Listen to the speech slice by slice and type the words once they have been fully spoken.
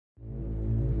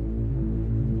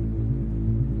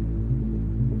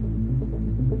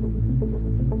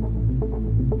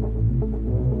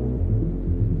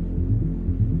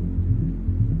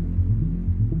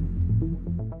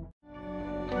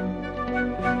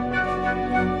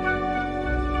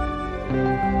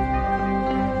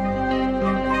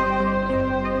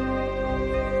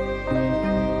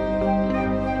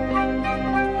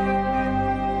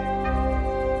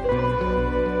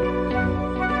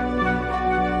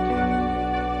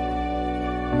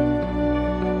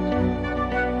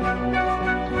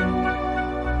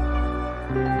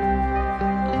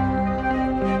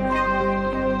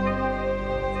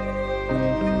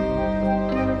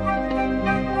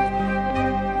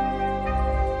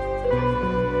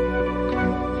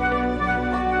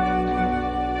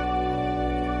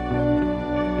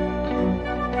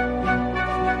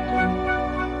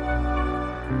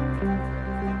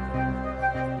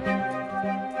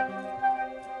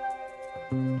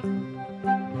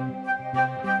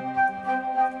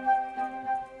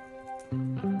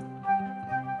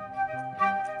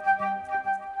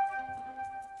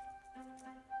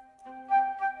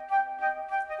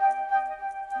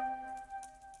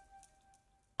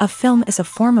A film is a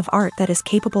form of art that is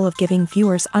capable of giving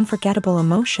viewers unforgettable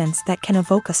emotions that can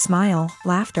evoke a smile,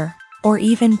 laughter, or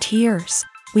even tears.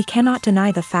 We cannot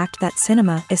deny the fact that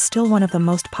cinema is still one of the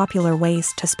most popular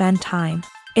ways to spend time.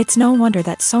 It's no wonder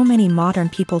that so many modern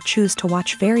people choose to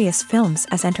watch various films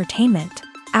as entertainment.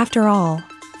 After all,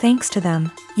 thanks to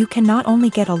them, you can not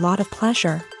only get a lot of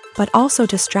pleasure, but also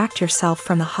distract yourself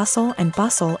from the hustle and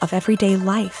bustle of everyday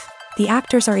life. The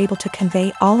actors are able to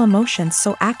convey all emotions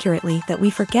so accurately that we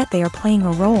forget they are playing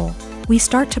a role. We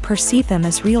start to perceive them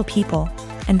as real people,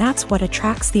 and that's what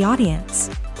attracts the audience.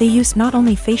 They use not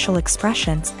only facial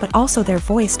expressions but also their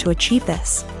voice to achieve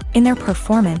this. In their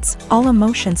performance, all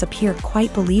emotions appear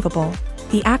quite believable.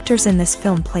 The actors in this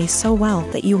film play so well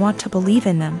that you want to believe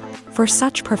in them. For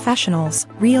such professionals,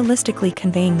 realistically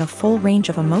conveying the full range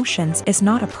of emotions is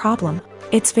not a problem.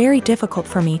 It's very difficult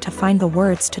for me to find the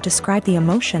words to describe the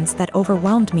emotions that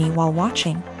overwhelmed me while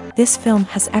watching. This film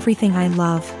has everything I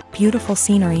love: beautiful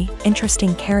scenery,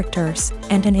 interesting characters,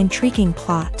 and an intriguing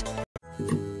plot.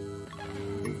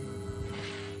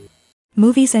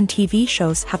 Movies and TV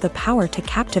shows have the power to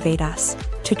captivate us,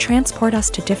 to transport us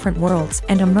to different worlds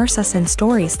and immerse us in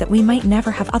stories that we might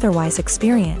never have otherwise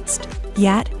experienced.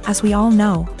 Yet, as we all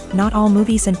know, not all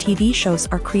movies and TV shows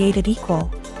are created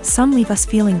equal. Some leave us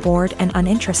feeling bored and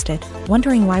uninterested,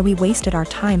 wondering why we wasted our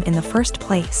time in the first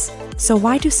place. So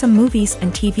why do some movies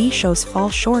and TV shows fall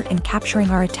short in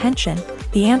capturing our attention?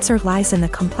 The answer lies in the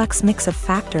complex mix of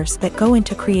factors that go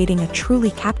into creating a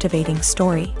truly captivating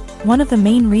story. One of the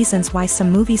main reasons why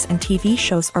some movies and TV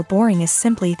shows are boring is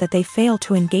simply that they fail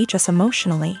to engage us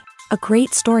emotionally. A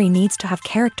great story needs to have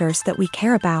characters that we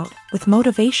care about, with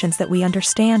motivations that we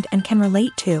understand and can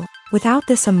relate to. Without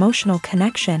this emotional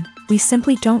connection, we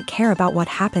simply don't care about what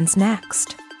happens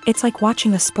next. It's like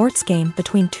watching a sports game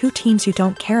between two teams you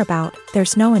don't care about.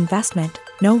 There's no investment,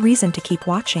 no reason to keep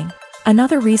watching.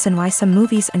 Another reason why some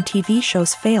movies and TV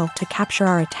shows fail to capture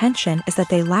our attention is that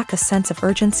they lack a sense of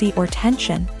urgency or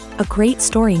tension. A great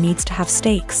story needs to have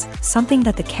stakes, something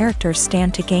that the characters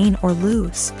stand to gain or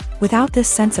lose. Without this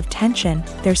sense of tension,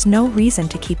 there's no reason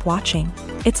to keep watching.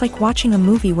 It's like watching a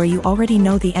movie where you already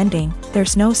know the ending.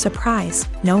 There's no surprise,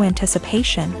 no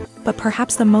anticipation. But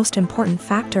perhaps the most important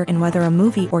factor in whether a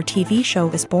movie or TV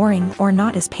show is boring or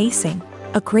not is pacing.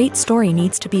 A great story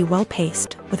needs to be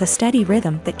well-paced, with a steady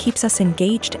rhythm that keeps us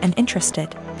engaged and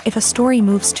interested. If a story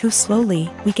moves too slowly,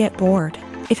 we get bored.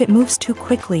 If it moves too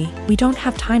quickly, we don't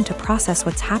have time to process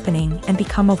what's happening and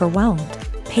become overwhelmed.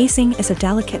 Pacing is a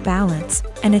delicate balance,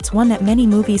 and it's one that many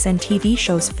movies and TV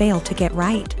shows fail to get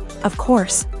right. Of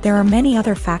course, there are many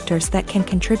other factors that can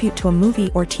contribute to a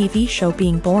movie or TV show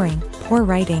being boring: poor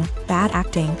writing, bad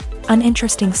acting,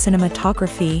 uninteresting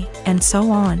cinematography, and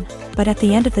so on. But at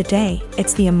the end of the day,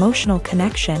 it's the emotional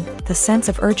connection, the sense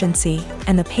of urgency,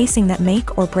 and the pacing that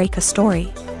make or break a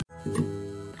story.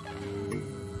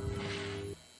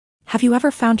 Have you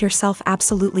ever found yourself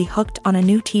absolutely hooked on a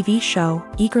new TV show,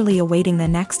 eagerly awaiting the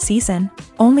next season,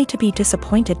 only to be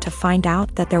disappointed to find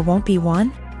out that there won't be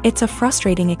one? It's a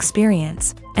frustrating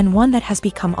experience, and one that has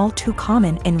become all too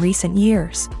common in recent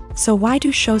years. So why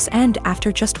do shows end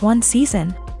after just one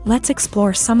season? Let's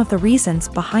explore some of the reasons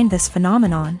behind this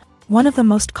phenomenon. One of the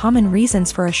most common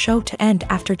reasons for a show to end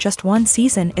after just one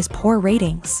season is poor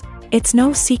ratings. It's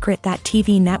no secret that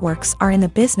TV networks are in the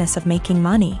business of making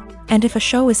money, and if a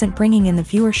show isn't bringing in the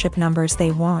viewership numbers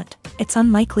they want, it's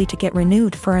unlikely to get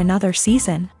renewed for another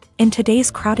season. In today's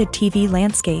crowded TV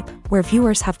landscape, where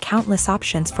viewers have countless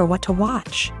options for what to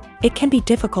watch, it can be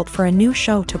difficult for a new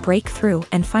show to break through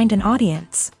and find an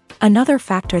audience. Another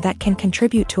factor that can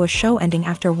contribute to a show ending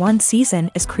after one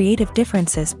season is creative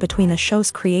differences between the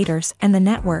show's creators and the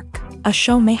network. A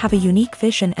show may have a unique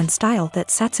vision and style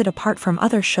that sets it apart from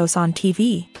other shows on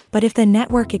TV, but if the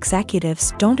network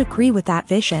executives don't agree with that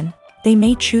vision, they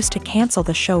may choose to cancel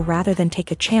the show rather than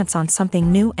take a chance on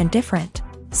something new and different.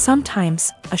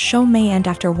 Sometimes, a show may end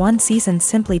after one season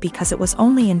simply because it was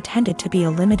only intended to be a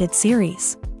limited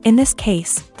series. In this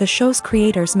case, the show's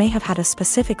creators may have had a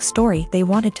specific story they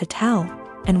wanted to tell,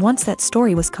 and once that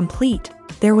story was complete,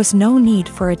 there was no need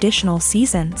for additional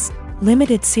seasons.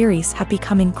 Limited series have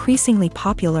become increasingly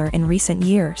popular in recent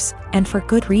years, and for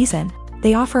good reason.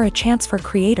 They offer a chance for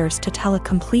creators to tell a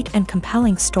complete and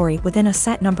compelling story within a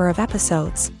set number of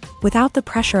episodes, without the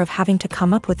pressure of having to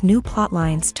come up with new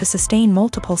plotlines to sustain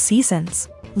multiple seasons.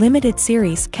 Limited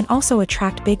series can also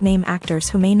attract big-name actors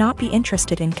who may not be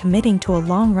interested in committing to a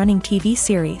long-running TV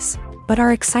series, but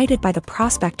are excited by the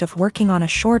prospect of working on a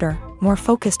shorter, more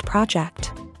focused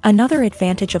project. Another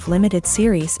advantage of limited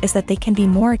series is that they can be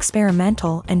more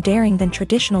experimental and daring than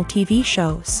traditional TV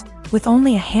shows. With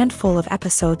only a handful of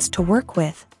episodes to work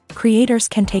with, creators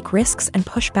can take risks and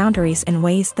push boundaries in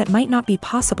ways that might not be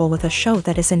possible with a show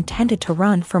that is intended to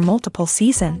run for multiple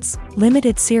seasons.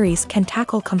 Limited series can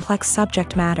tackle complex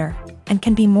subject matter, and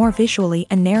can be more visually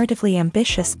and narratively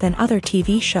ambitious than other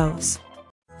TV shows.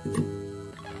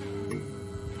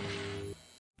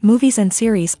 Movies and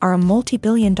series are a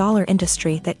multi-billion-dollar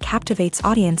industry that captivates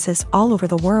audiences all over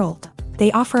the world.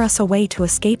 They offer us a way to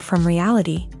escape from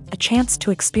reality, a chance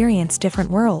to experience different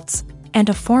worlds, and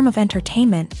a form of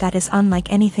entertainment that is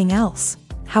unlike anything else.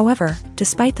 However,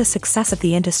 despite the success of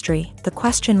the industry, the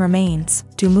question remains,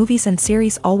 do movies and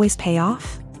series always pay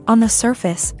off? On the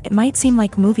surface, it might seem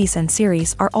like movies and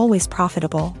series are always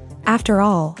profitable. After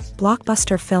all,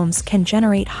 blockbuster films can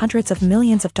generate hundreds of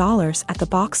millions of dollars at the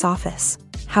box office.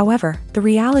 However, the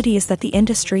reality is that the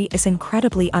industry is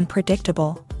incredibly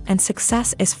unpredictable, and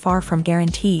success is far from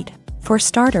guaranteed. For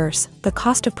starters, the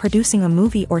cost of producing a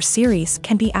movie or series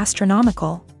can be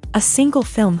astronomical. A single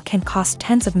film can cost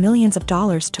tens of millions of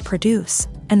dollars to produce,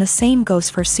 and the same goes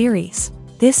for series.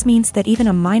 This means that even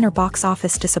a minor box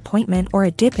office disappointment or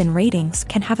a dip in ratings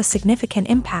can have a significant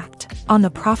impact on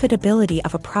the profitability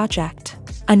of a project.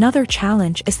 Another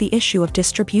challenge is the issue of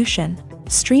distribution.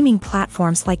 Streaming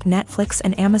platforms like Netflix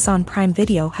and Amazon Prime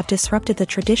Video have disrupted the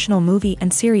traditional movie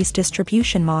and series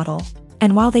distribution model.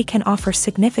 And while they can offer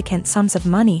significant sums of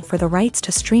money for the rights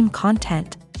to stream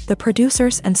content, the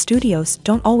producers and studios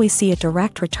don't always see a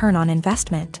direct return on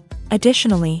investment.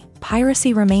 Additionally,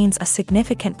 piracy remains a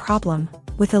significant problem,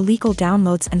 with illegal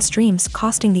downloads and streams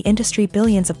costing the industry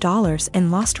billions of dollars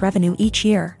in lost revenue each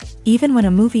year. Even when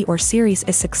a movie or series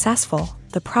is successful,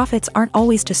 the profits aren't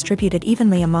always distributed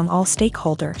evenly among all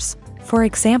stakeholders. For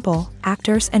example,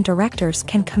 actors and directors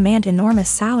can command enormous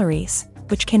salaries,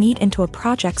 which can eat into a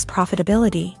project's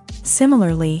profitability.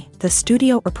 Similarly, the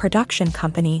studio or production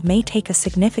company may take a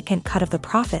significant cut of the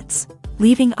profits,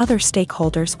 leaving other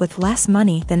stakeholders with less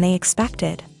money than they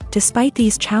expected. Despite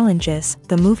these challenges,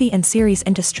 the movie and series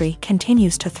industry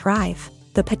continues to thrive.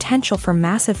 The potential for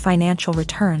massive financial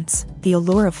returns, the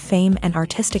allure of fame and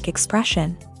artistic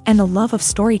expression, and the love of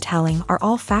storytelling are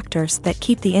all factors that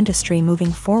keep the industry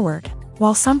moving forward.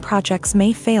 While some projects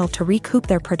may fail to recoup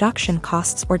their production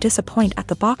costs or disappoint at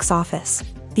the box office,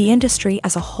 the industry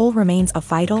as a whole remains a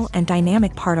vital and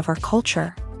dynamic part of our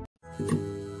culture.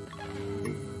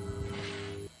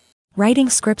 Writing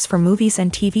scripts for movies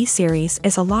and TV series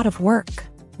is a lot of work.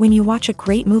 When you watch a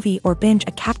great movie or binge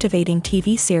a captivating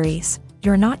TV series,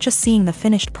 you're not just seeing the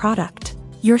finished product.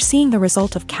 You're seeing the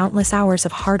result of countless hours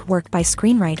of hard work by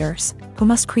screenwriters, who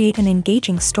must create an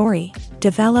engaging story,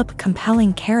 develop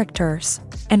compelling characters,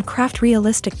 and craft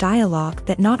realistic dialogue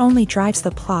that not only drives the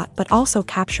plot but also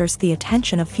captures the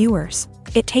attention of viewers.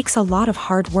 It takes a lot of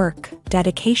hard work,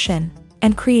 dedication,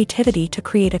 and creativity to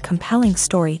create a compelling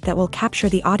story that will capture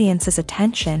the audience's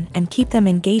attention and keep them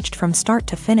engaged from start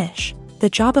to finish. The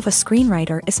job of a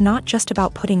screenwriter is not just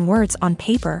about putting words on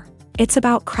paper. It's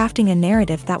about crafting a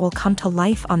narrative that will come to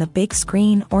life on the big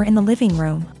screen or in the living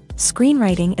room.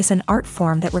 Screenwriting is an art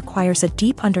form that requires a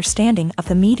deep understanding of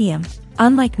the medium.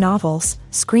 Unlike novels,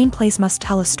 screenplays must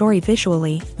tell a story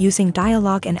visually, using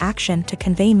dialogue and action to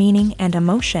convey meaning and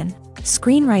emotion.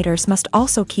 Screenwriters must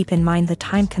also keep in mind the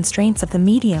time constraints of the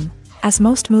medium, as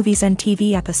most movies and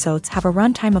TV episodes have a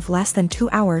runtime of less than 2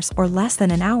 hours or less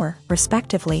than an hour,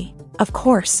 respectively. Of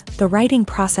course, the writing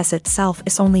process itself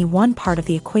is only one part of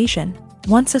the equation.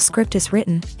 Once a script is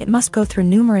written, it must go through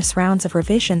numerous rounds of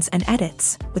revisions and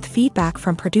edits, with feedback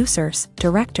from producers,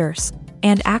 directors,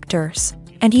 and actors.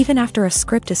 And even after a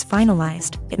script is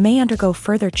finalized, it may undergo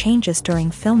further changes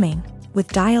during filming, with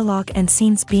dialogue and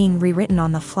scenes being rewritten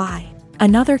on the fly.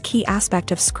 Another key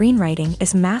aspect of screenwriting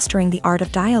is mastering the art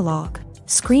of dialogue.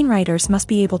 Screenwriters must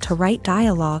be able to write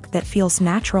dialogue that feels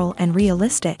natural and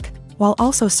realistic, while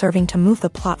also serving to move the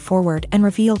plot forward and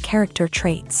reveal character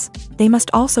traits. They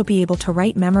must also be able to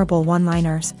write memorable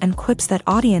one-liners and quips that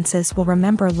audiences will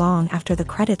remember long after the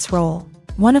credits roll.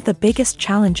 One of the biggest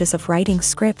challenges of writing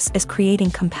scripts is creating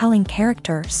compelling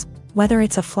characters. Whether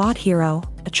it's a flawed hero,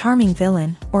 a charming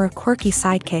villain, or a quirky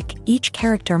sidekick, each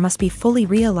character must be fully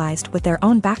realized with their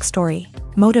own backstory,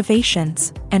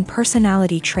 motivations, and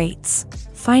personality traits.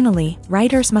 Finally,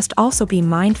 writers must also be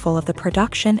mindful of the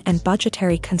production and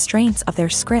budgetary constraints of their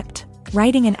script.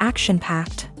 Writing an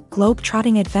action-packed,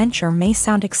 globe-trotting adventure may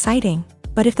sound exciting,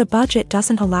 but if the budget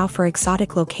doesn't allow for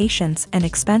exotic locations and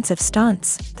expensive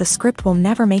stunts, the script will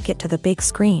never make it to the big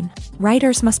screen.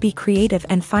 Writers must be creative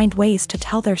and find ways to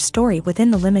tell their story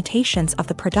within the limitations of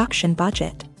the production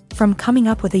budget. From coming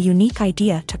up with a unique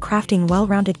idea to crafting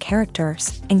well-rounded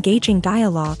characters, engaging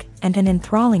dialogue, and an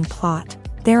enthralling plot,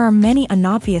 there are many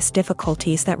unobvious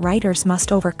difficulties that writers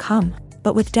must overcome,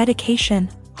 but with dedication,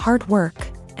 hard work,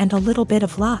 and a little bit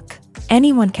of luck,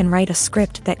 anyone can write a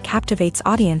script that captivates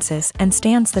audiences and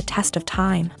stands the test of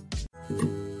time.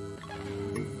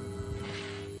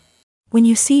 When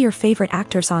you see your favorite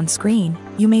actors on screen,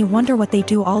 you may wonder what they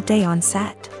do all day on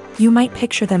set. You might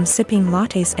picture them sipping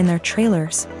lattes in their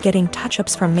trailers, getting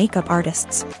touch-ups from makeup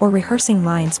artists, or rehearsing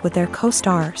lines with their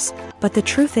co-stars. But the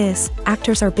truth is,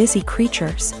 actors are busy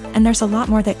creatures, and there's a lot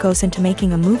more that goes into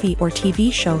making a movie or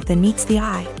TV show than meets the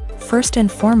eye. First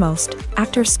and foremost,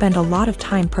 actors spend a lot of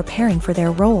time preparing for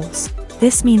their roles.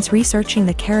 This means researching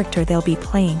the character they'll be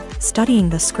playing, studying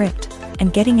the script,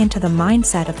 and getting into the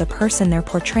mindset of the person they're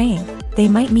portraying. They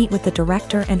might meet with the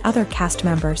director and other cast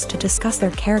members to discuss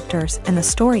their characters and the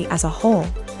story as a whole,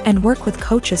 and work with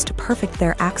coaches to perfect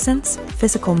their accents,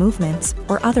 physical movements,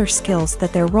 or other skills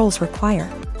that their roles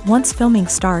require. Once filming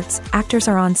starts, actors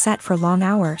are on set for long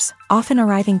hours, often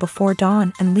arriving before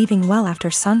dawn and leaving well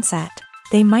after sunset.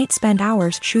 They might spend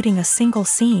hours shooting a single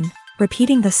scene,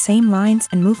 repeating the same lines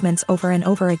and movements over and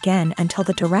over again until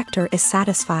the director is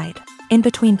satisfied. In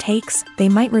between takes, they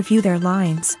might review their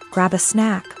lines, grab a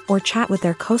snack, or chat with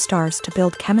their co-stars to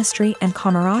build chemistry and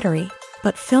camaraderie.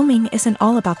 But filming isn't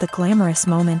all about the glamorous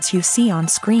moments you see on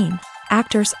screen.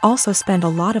 Actors also spend a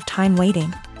lot of time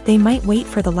waiting. They might wait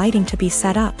for the lighting to be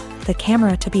set up, the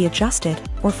camera to be adjusted,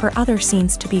 or for other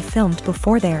scenes to be filmed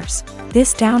before theirs.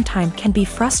 This downtime can be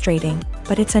frustrating,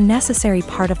 but it's a necessary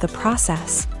part of the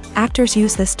process. Actors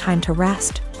use this time to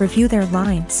rest, review their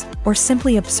lines, or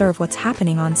simply observe what's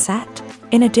happening on set.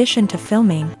 In addition to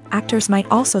filming, actors might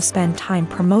also spend time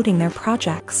promoting their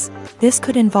projects. This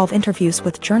could involve interviews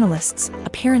with journalists,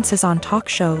 appearances on talk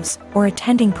shows, or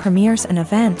attending premieres and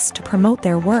events to promote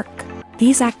their work.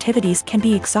 These activities can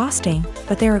be exhausting,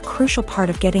 but they're a crucial part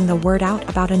of getting the word out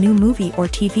about a new movie or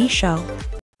TV show.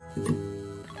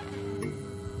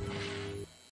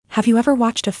 Have you ever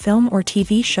watched a film or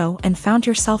TV show and found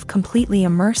yourself completely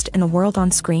immersed in the world on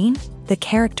screen? The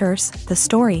characters, the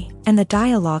story, and the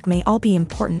dialogue may all be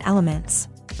important elements,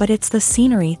 but it's the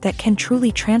scenery that can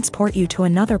truly transport you to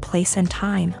another place and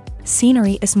time.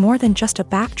 Scenery is more than just a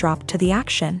backdrop to the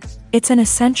action. It's an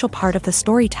essential part of the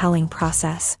storytelling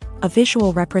process, a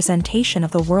visual representation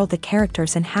of the world the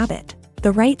characters inhabit.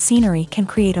 The right scenery can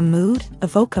create a mood,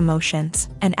 evoke emotions,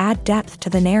 and add depth to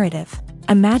the narrative.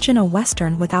 Imagine a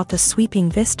Western without the sweeping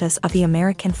vistas of the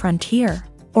American frontier,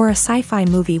 or a sci-fi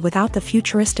movie without the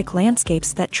futuristic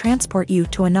landscapes that transport you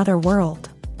to another world.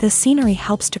 The scenery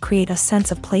helps to create a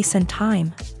sense of place and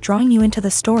time, drawing you into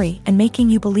the story and making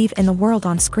you believe in the world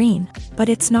on screen. But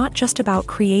it's not just about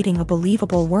creating a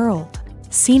believable world.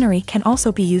 Scenery can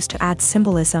also be used to add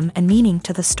symbolism and meaning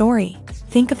to the story.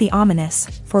 Think of the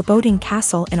ominous, foreboding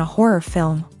castle in a horror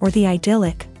film, or the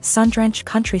idyllic, sun-drenched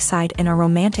countryside in a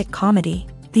romantic comedy.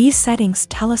 These settings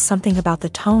tell us something about the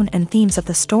tone and themes of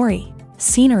the story.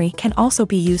 Scenery can also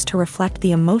be used to reflect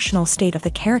the emotional state of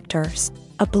the characters.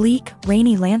 A bleak,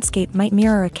 rainy landscape might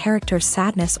mirror a character's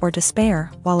sadness or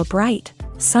despair, while a bright,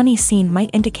 sunny scene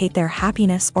might indicate their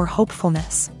happiness or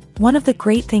hopefulness. One of the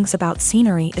great things about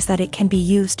scenery is that it can be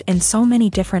used in so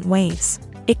many different ways.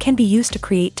 It can be used to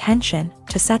create tension,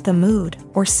 to set the mood,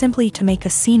 or simply to make a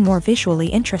scene more visually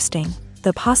interesting.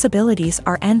 The possibilities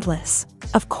are endless.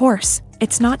 Of course,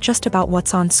 it's not just about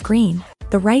what's on screen.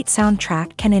 The right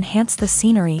soundtrack can enhance the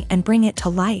scenery and bring it to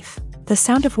life. The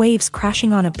sound of waves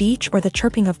crashing on a beach or the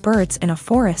chirping of birds in a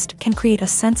forest can create a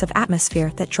sense of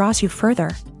atmosphere that draws you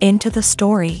further into the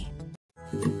story.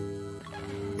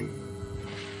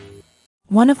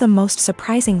 One of the most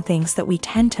surprising things that we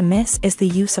tend to miss is the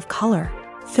use of color.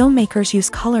 Filmmakers use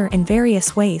color in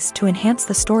various ways to enhance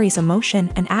the story's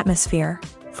emotion and atmosphere.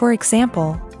 For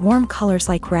example, warm colors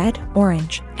like red,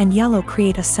 orange, and yellow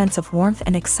create a sense of warmth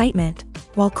and excitement,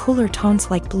 while cooler tones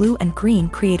like blue and green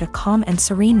create a calm and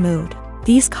serene mood.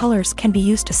 These colors can be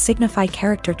used to signify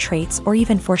character traits or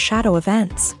even foreshadow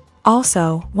events.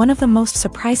 Also, one of the most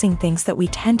surprising things that we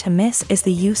tend to miss is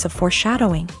the use of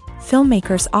foreshadowing.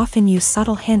 Filmmakers often use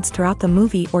subtle hints throughout the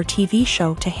movie or TV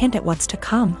show to hint at what's to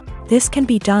come. This can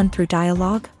be done through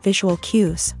dialogue, visual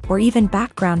cues, or even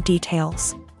background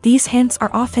details. These hints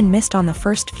are often missed on the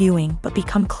first viewing but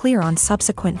become clear on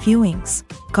subsequent viewings.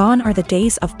 Gone are the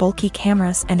days of bulky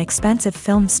cameras and expensive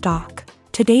film stock.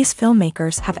 Today's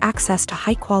filmmakers have access to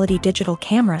high-quality digital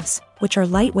cameras, which are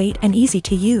lightweight and easy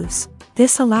to use.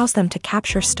 This allows them to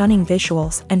capture stunning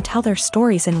visuals and tell their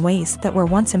stories in ways that were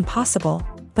once impossible.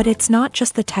 But it's not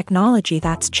just the technology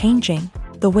that's changing.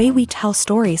 The way we tell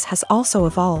stories has also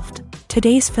evolved.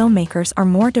 Today's filmmakers are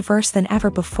more diverse than ever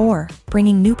before,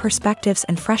 bringing new perspectives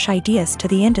and fresh ideas to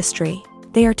the industry.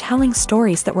 They are telling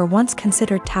stories that were once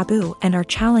considered taboo and are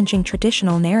challenging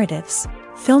traditional narratives.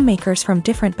 Filmmakers from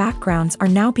different backgrounds are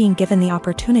now being given the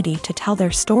opportunity to tell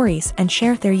their stories and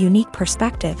share their unique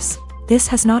perspectives. This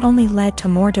has not only led to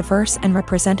more diverse and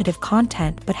representative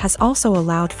content but has also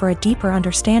allowed for a deeper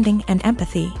understanding and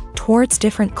empathy towards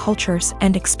different cultures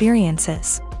and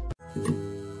experiences.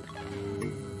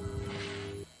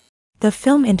 The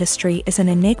film industry is an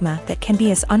enigma that can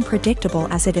be as unpredictable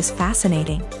as it is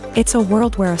fascinating. It's a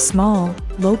world where a small,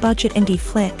 low-budget indie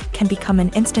flick can become an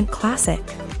instant classic,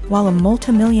 while a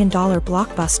multi-million-dollar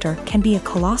blockbuster can be a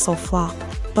colossal flop.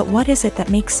 But what is it that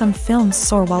makes some films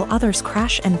soar while others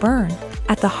crash and burn?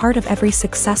 At the heart of every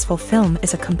successful film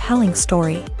is a compelling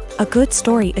story. A good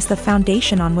story is the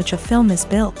foundation on which a film is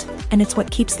built, and it's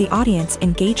what keeps the audience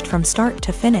engaged from start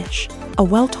to finish. A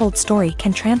well-told story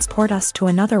can transport us to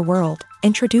another world,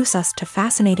 introduce us to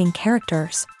fascinating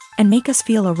characters, and make us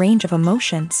feel a range of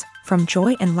emotions, from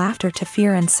joy and laughter to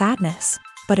fear and sadness.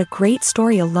 But a great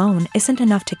story alone isn't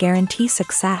enough to guarantee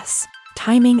success.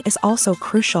 Timing is also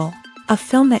crucial. A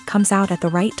film that comes out at the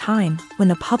right time, when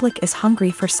the public is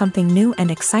hungry for something new and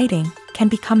exciting, can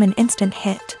become an instant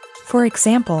hit. For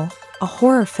example, a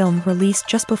horror film released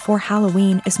just before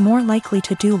Halloween is more likely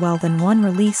to do well than one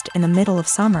released in the middle of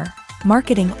summer.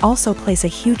 Marketing also plays a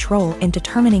huge role in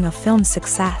determining a film's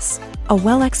success. A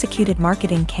well-executed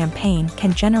marketing campaign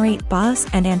can generate buzz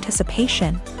and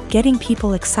anticipation, getting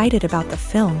people excited about the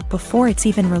film before it's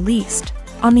even released.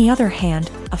 On the other hand,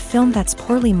 a film that's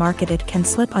poorly marketed can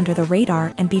slip under the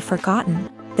radar and be forgotten.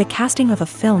 The casting of a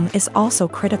film is also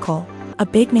critical. A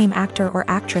big-name actor or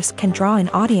actress can draw in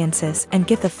audiences and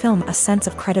give the film a sense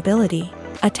of credibility.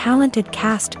 A talented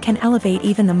cast can elevate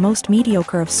even the most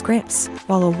mediocre of scripts,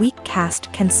 while a weak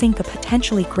cast can sink a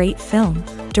potentially great film.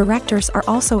 Directors are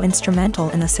also instrumental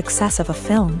in the success of a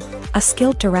film. A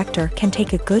skilled director can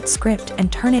take a good script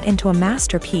and turn it into a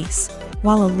masterpiece,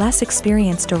 while a less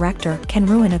experienced director can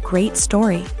ruin a great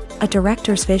story. A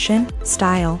director's vision,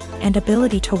 style, and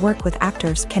ability to work with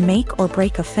actors can make or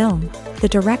break a film. The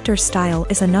director's style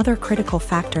is another critical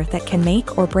factor that can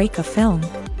make or break a film.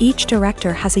 Each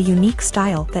director has a unique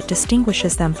style that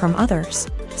distinguishes them from others.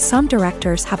 Some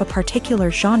directors have a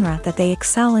particular genre that they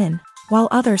excel in, while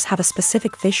others have a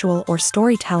specific visual or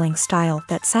storytelling style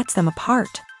that sets them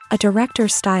apart. A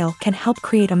director's style can help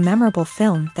create a memorable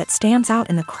film that stands out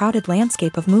in the crowded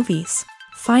landscape of movies.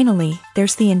 Finally,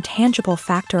 there's the intangible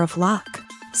factor of luck.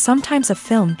 Sometimes a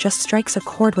film just strikes a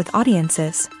chord with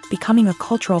audiences, becoming a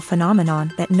cultural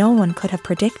phenomenon that no one could have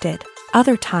predicted.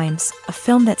 Other times, a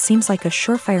film that seems like a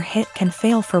surefire hit can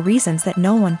fail for reasons that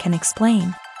no one can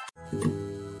explain.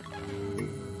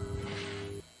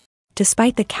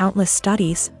 Despite the countless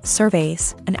studies,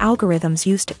 surveys, and algorithms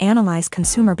used to analyze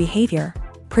consumer behavior,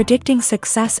 predicting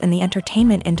success in the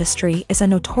entertainment industry is a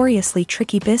notoriously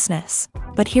tricky business.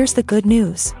 But here's the good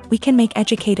news: we can make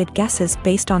educated guesses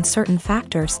based on certain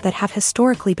factors that have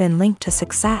historically been linked to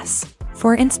success.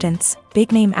 For instance,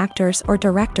 big-name actors or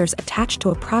directors attached to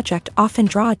a project often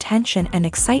draw attention and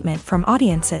excitement from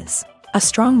audiences. A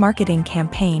strong marketing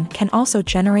campaign can also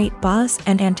generate buzz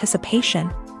and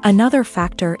anticipation. Another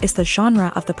factor is the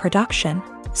genre of the production.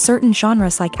 Certain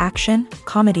genres like action,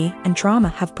 comedy, and drama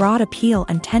have broad appeal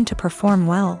and tend to perform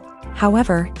well.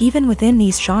 However, even within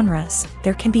these genres,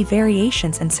 there can be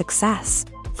variations in success.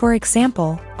 For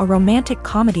example, a romantic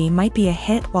comedy might be a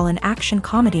hit while an action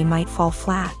comedy might fall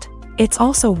flat. It's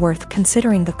also worth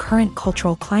considering the current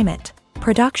cultural climate.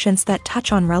 Productions that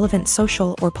touch on relevant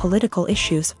social or political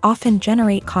issues often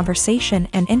generate conversation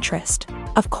and interest.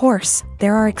 Of course,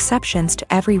 there are exceptions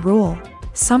to every rule.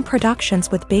 Some productions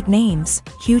with big names,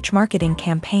 huge marketing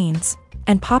campaigns,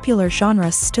 and popular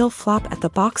genres still flop at the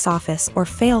box office or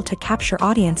fail to capture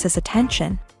audiences'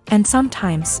 attention. And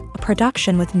sometimes, a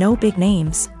production with no big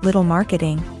names, little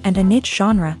marketing, and a niche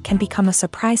genre can become a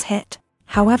surprise hit.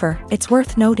 However, it's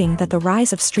worth noting that the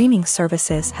rise of streaming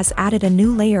services has added a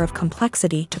new layer of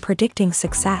complexity to predicting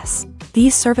success.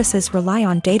 These services rely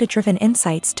on data-driven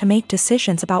insights to make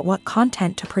decisions about what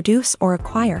content to produce or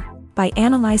acquire. By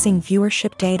analyzing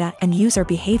viewership data and user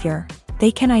behavior,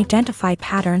 they can identify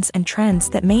patterns and trends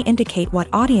that may indicate what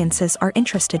audiences are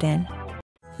interested in.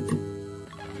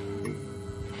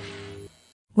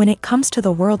 When it comes to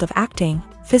the world of acting,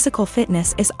 physical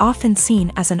fitness is often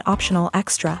seen as an optional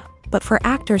extra. But for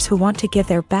actors who want to give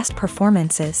their best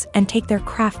performances and take their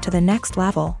craft to the next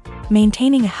level,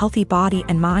 maintaining a healthy body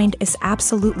and mind is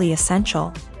absolutely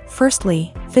essential.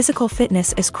 Firstly, physical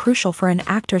fitness is crucial for an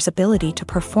actor's ability to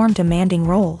perform demanding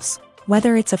roles.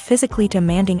 Whether it's a physically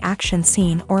demanding action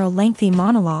scene or a lengthy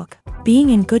monologue,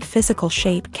 being in good physical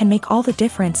shape can make all the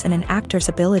difference in an actor's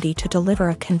ability to deliver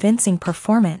a convincing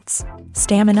performance.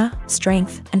 Stamina,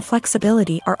 strength, and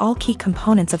flexibility are all key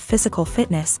components of physical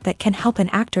fitness that can help an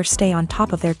actor stay on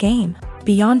top of their game.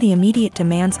 Beyond the immediate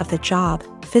demands of the job,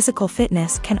 physical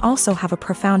fitness can also have a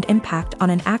profound impact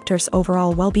on an actor's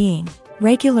overall well-being.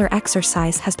 Regular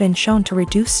exercise has been shown to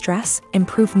reduce stress,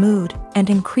 improve mood, and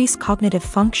increase cognitive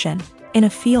function. In a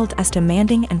field as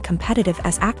demanding and competitive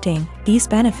as acting, these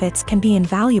benefits can be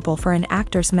invaluable for an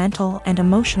actor's mental and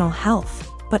emotional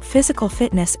health. But physical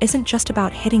fitness isn't just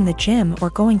about hitting the gym or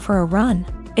going for a run.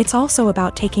 It's also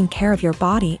about taking care of your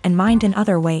body and mind in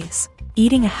other ways.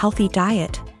 Eating a healthy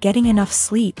diet, getting enough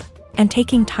sleep, and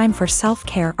taking time for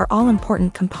self-care are all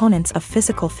important components of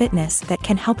physical fitness that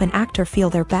can help an actor feel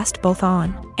their best both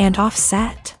on and off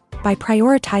set. By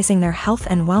prioritizing their health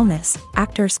and wellness,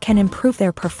 actors can improve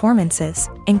their performances,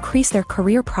 increase their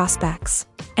career prospects,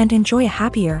 and enjoy a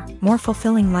happier, more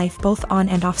fulfilling life both on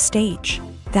and off stage.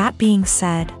 That being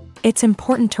said, it's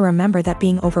important to remember that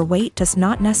being overweight does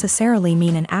not necessarily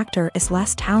mean an actor is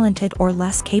less talented or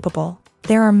less capable.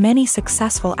 There are many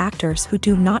successful actors who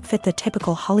do not fit the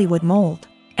typical Hollywood mold,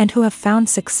 and who have found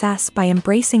success by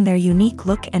embracing their unique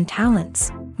look and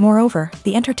talents. Moreover,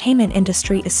 the entertainment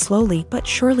industry is slowly but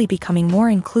surely becoming more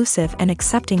inclusive and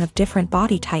accepting of different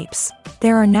body types.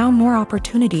 There are now more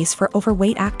opportunities for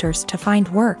overweight actors to find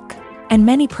work, and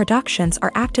many productions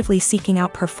are actively seeking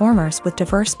out performers with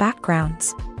diverse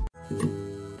backgrounds.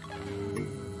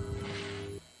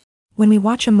 When we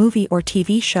watch a movie or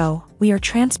TV show, we are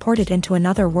transported into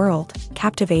another world,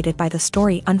 captivated by the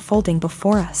story unfolding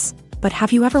before us. But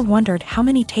have you ever wondered how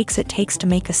many takes it takes to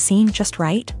make a scene just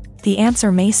right? The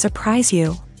answer may surprise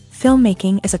you.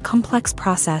 Filmmaking is a complex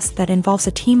process that involves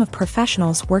a team of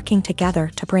professionals working together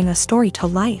to bring a story to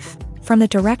life. From the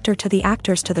director to the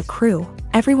actors to the crew,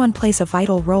 everyone plays a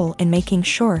vital role in making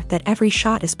sure that every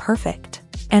shot is perfect.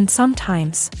 And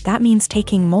sometimes, that means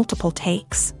taking multiple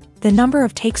takes. The number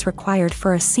of takes required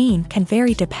for a scene can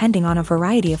vary depending on a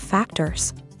variety of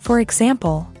factors. For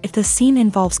example, if the scene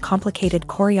involves complicated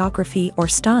choreography or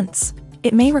stunts,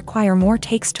 it may require more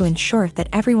takes to ensure that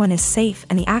everyone is safe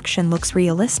and the action looks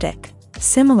realistic.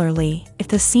 Similarly, if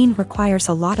the scene requires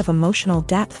a lot of emotional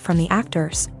depth from the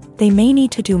actors, they may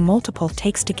need to do multiple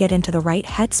takes to get into the right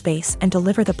headspace and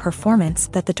deliver the performance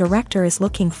that the director is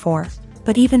looking for.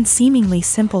 But even seemingly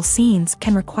simple scenes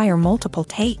can require multiple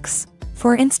takes.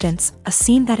 For instance, a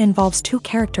scene that involves two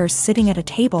characters sitting at a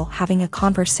table having a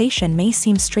conversation may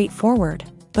seem straightforward,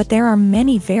 but there are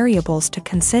many variables to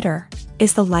consider.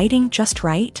 Is the lighting just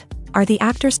right? Are the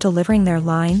actors delivering their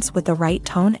lines with the right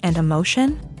tone and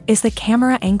emotion? Is the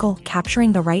camera angle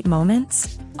capturing the right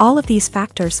moments? All of these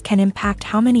factors can impact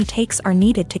how many takes are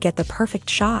needed to get the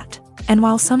perfect shot. And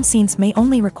while some scenes may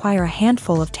only require a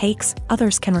handful of takes,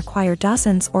 others can require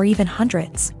dozens or even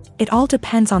hundreds. It all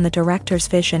depends on the director's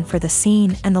vision for the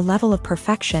scene and the level of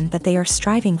perfection that they are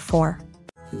striving for.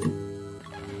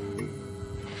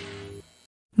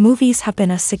 Movies have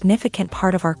been a significant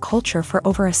part of our culture for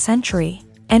over a century,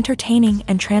 entertaining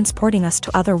and transporting us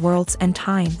to other worlds and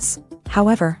times.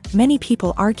 However, many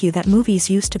people argue that movies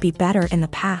used to be better in the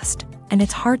past, and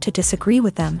it's hard to disagree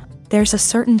with them. There's a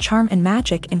certain charm and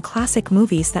magic in classic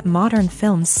movies that modern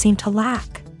films seem to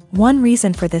lack. One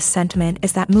reason for this sentiment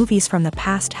is that movies from the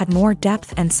past had more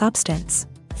depth and substance.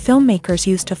 Filmmakers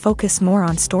used to focus more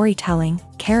on storytelling,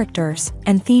 characters,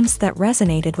 and themes that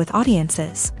resonated with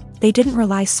audiences. They didn't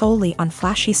rely solely on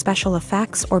flashy special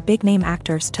effects or big-name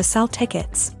actors to sell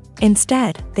tickets.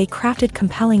 Instead, they crafted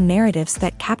compelling narratives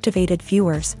that captivated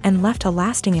viewers and left a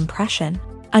lasting impression.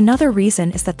 Another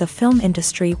reason is that the film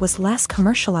industry was less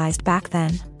commercialized back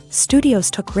then. Studios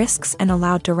took risks and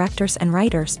allowed directors and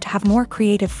writers to have more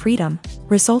creative freedom,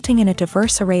 resulting in a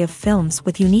diverse array of films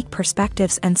with unique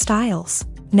perspectives and styles.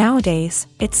 Nowadays,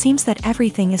 it seems that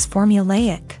everything is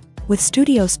formulaic, with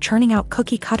studios churning out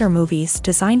cookie-cutter movies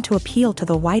designed to appeal to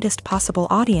the widest possible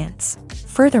audience.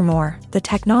 Furthermore, the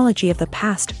technology of the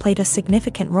past played a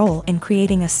significant role in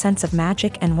creating a sense of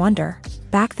magic and wonder.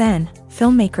 Back then,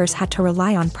 filmmakers had to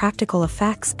rely on practical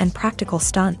effects and practical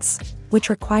stunts, which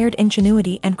required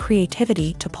ingenuity and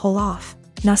creativity to pull off.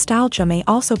 Nostalgia may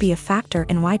also be a factor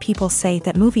in why people say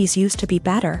that movies used to be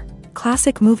better.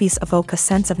 Classic movies evoke a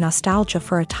sense of nostalgia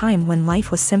for a time when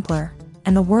life was simpler,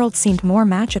 and the world seemed more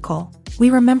magical. We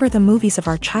remember the movies of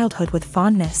our childhood with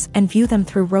fondness and view them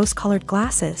through rose-colored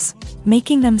glasses,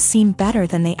 making them seem better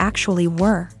than they actually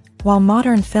were. While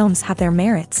modern films have their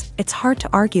merits, it's hard to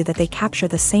argue that they capture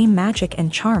the same magic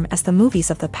and charm as the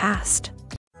movies of the past.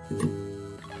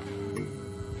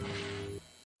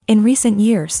 In recent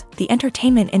years, the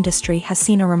entertainment industry has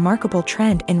seen a remarkable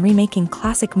trend in remaking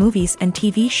classic movies and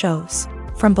TV shows.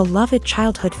 From beloved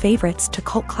childhood favorites to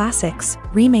cult classics,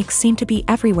 remakes seem to be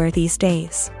everywhere these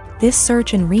days. This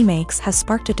surge in remakes has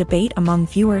sparked a debate among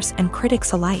viewers and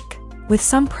critics alike, with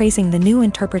some praising the new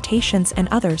interpretations and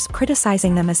others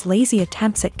criticizing them as lazy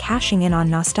attempts at cashing in on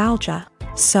nostalgia.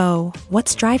 So,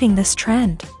 what's driving this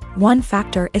trend? One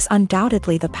factor is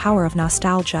undoubtedly the power of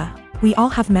nostalgia. We all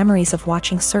have memories of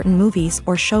watching certain movies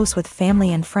or shows with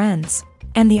family and friends,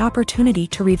 and the opportunity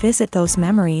to revisit those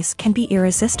memories can be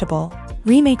irresistible.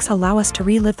 Remakes allow us to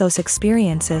relive those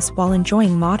experiences while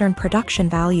enjoying modern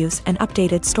production values and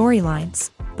updated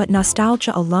storylines. But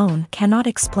nostalgia alone cannot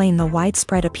explain the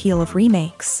widespread appeal of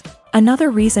remakes. Another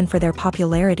reason for their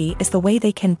popularity is the way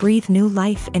they can breathe new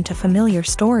life into familiar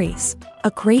stories.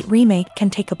 A great remake can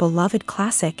take a beloved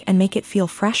classic and make it feel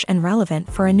fresh and relevant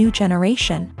for a new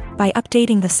generation. By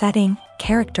updating the setting,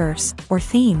 characters, or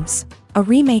themes, a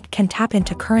remake can tap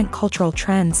into current cultural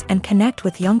trends and connect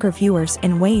with younger viewers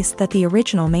in ways that the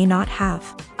original may not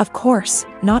have. Of course,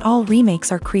 not all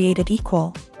remakes are created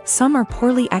equal. Some are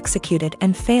poorly executed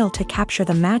and fail to capture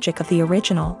the magic of the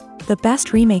original. The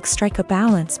best remakes strike a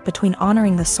balance between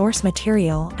honoring the source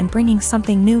material and bringing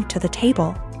something new to the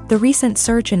table. The recent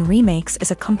surge in remakes is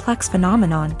a complex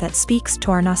phenomenon that speaks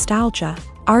to our nostalgia,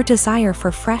 our desire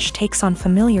for fresh takes on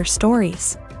familiar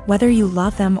stories. Whether you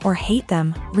love them or hate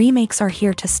them, remakes are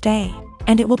here to stay,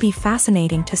 and it will be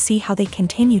fascinating to see how they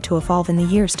continue to evolve in the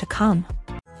years to come.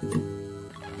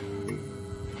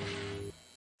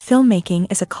 Filmmaking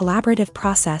is a collaborative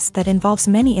process that involves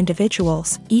many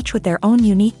individuals, each with their own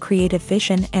unique creative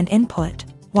vision and input.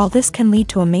 While this can lead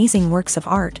to amazing works of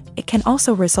art, it can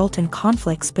also result in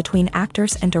conflicts between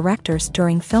actors and directors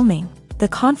during filming. The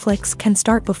conflicts can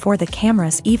start before the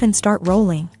cameras even start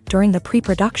rolling, during the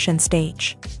pre-production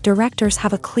stage. Directors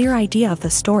have a clear idea of the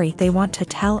story they want to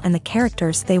tell and the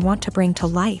characters they want to bring to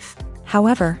life.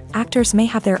 However, actors may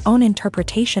have their own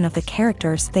interpretation of the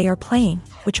characters they are playing,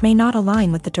 which may not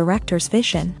align with the director's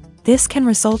vision. This can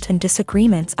result in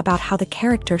disagreements about how the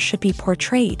characters should be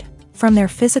portrayed, from their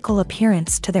physical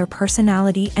appearance to their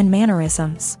personality and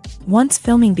mannerisms. Once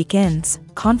filming begins,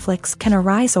 conflicts can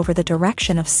arise over the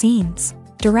direction of scenes.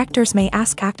 Directors may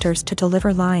ask actors to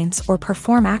deliver lines or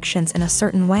perform actions in a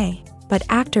certain way, but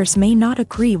actors may not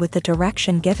agree with the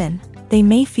direction given. They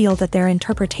may feel that their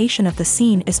interpretation of the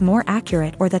scene is more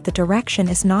accurate or that the direction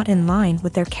is not in line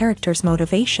with their character's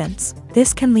motivations.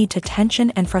 This can lead to tension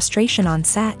and frustration on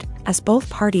set, as both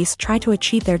parties try to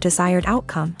achieve their desired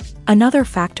outcome. Another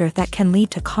factor that can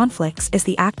lead to conflicts is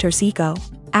the actor's ego.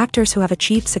 Actors who have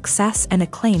achieved success and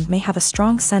acclaim may have a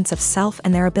strong sense of self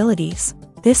and their abilities.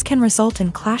 This can result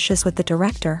in clashes with the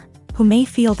director, who may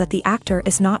feel that the actor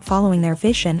is not following their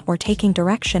vision or taking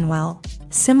direction well.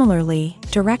 Similarly,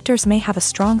 directors may have a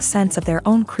strong sense of their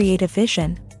own creative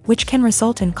vision, which can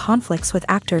result in conflicts with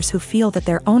actors who feel that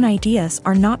their own ideas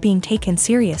are not being taken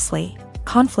seriously.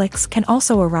 Conflicts can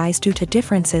also arise due to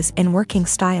differences in working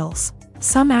styles.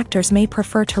 Some actors may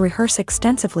prefer to rehearse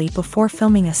extensively before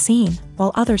filming a scene,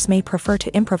 while others may prefer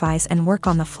to improvise and work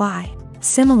on the fly.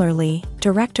 Similarly,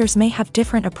 directors may have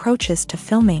different approaches to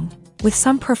filming, with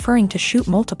some preferring to shoot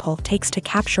multiple takes to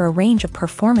capture a range of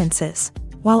performances,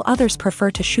 while others prefer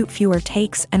to shoot fewer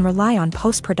takes and rely on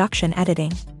post-production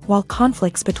editing. While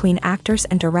conflicts between actors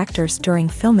and directors during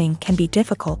filming can be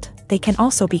difficult, they can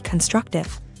also be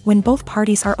constructive. When both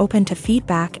parties are open to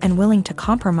feedback and willing to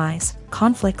compromise,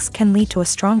 conflicts can lead to a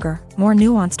stronger, more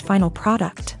nuanced final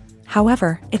product.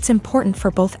 However, it's important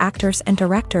for both actors and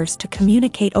directors to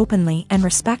communicate openly and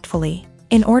respectfully,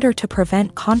 in order to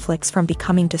prevent conflicts from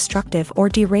becoming destructive or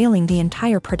derailing the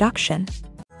entire production.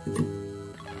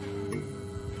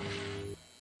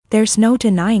 There's no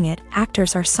denying it,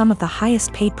 actors are some of the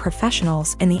highest paid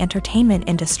professionals in the entertainment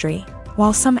industry.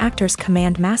 While some actors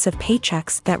command massive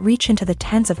paychecks that reach into the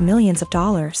tens of millions of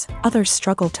dollars, others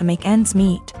struggle to make ends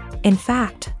meet. In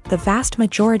fact, the vast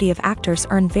majority of actors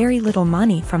earn very little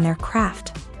money from their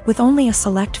craft, with only a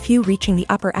select few reaching the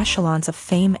upper echelons of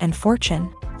fame and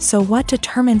fortune. So what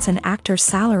determines an actor's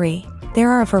salary? There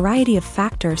are a variety of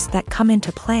factors that come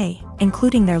into play,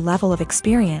 including their level of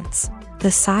experience,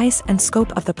 the size and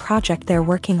scope of the project they're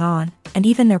working on, and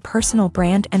even their personal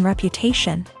brand and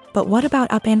reputation. But what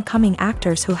about up-and-coming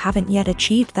actors who haven't yet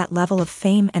achieved that level of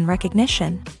fame and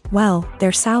recognition? Well,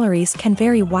 their salaries can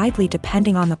vary widely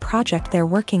depending on the project they're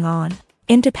working on.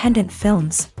 Independent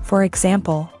films, for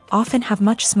example, often have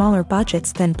much smaller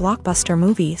budgets than blockbuster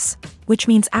movies, which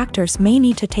means actors may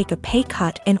need to take a pay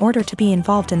cut in order to be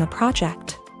involved in the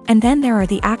project. And then there are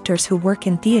the actors who work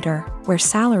in theater, where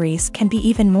salaries can be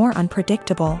even more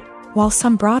unpredictable. While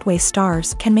some Broadway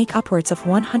stars can make upwards of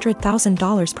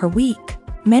 $100,000 per week,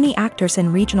 many actors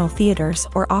in regional theaters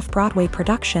or off-Broadway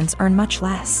productions earn much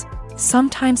less,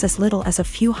 sometimes as little as a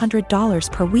few $100s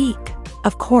per week.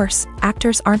 Of course,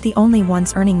 actors aren't the only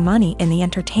ones earning money in the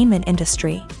entertainment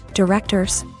industry.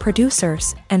 Directors,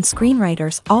 producers, and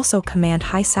screenwriters also command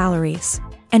high salaries.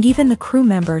 And even the crew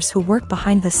members who work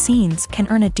behind the scenes can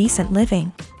earn a decent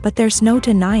living. But there's no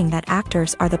denying that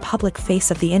actors are the public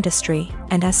face of the industry,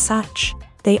 and as such,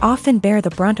 they often bear the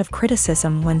brunt of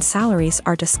criticism when salaries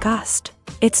are discussed.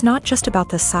 It's not just about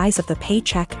the size of the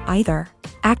paycheck, either.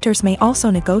 Actors may also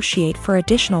negotiate for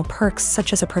additional perks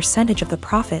such as a percentage of the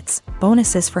profits,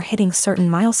 bonuses for hitting certain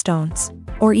milestones,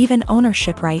 or even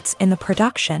ownership rights in the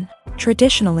production.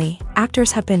 Traditionally,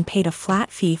 actors have been paid a flat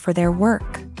fee for their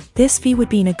work. This fee would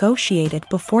be negotiated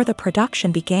before the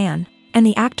production began, and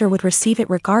the actor would receive it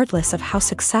regardless of how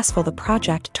successful the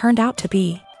project turned out to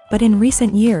be. But in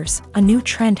recent years, a new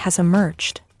trend has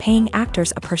emerged, paying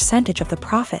actors a percentage of the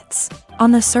profits.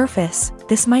 On the surface,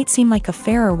 this might seem like a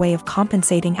fairer way of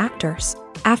compensating actors.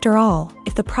 After all,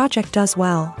 if the project does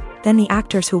well, then the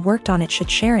actors who worked on it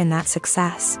should share in that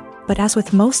success. But as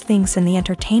with most things in the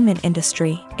entertainment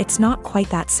industry, it's not quite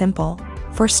that simple.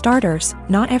 For starters,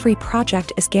 not every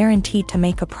project is guaranteed to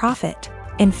make a profit.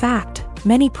 In fact,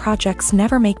 many projects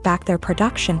never make back their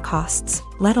production costs,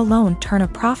 let alone turn a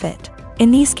profit.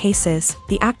 In these cases,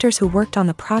 the actors who worked on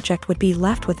the project would be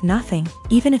left with nothing,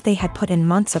 even if they had put in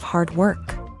months of hard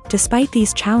work. Despite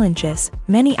these challenges,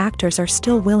 many actors are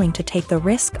still willing to take the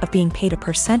risk of being paid a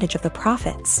percentage of the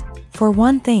profits. For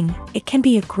one thing, it can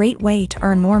be a great way to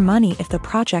earn more money if the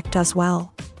project does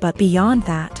well. But beyond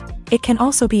that, it can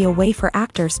also be a way for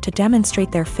actors to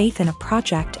demonstrate their faith in a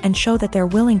project and show that they're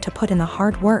willing to put in the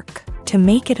hard work to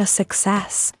make it a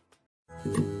success.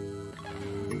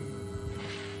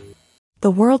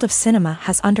 The world of cinema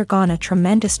has undergone a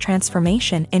tremendous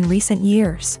transformation in recent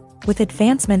years. With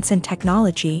advancements in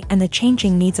technology and the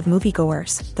changing needs of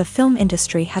moviegoers, the film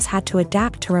industry has had to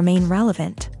adapt to remain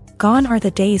relevant. Gone are the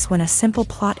days when a simple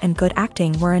plot and good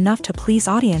acting were enough to please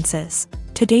audiences.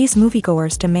 Today's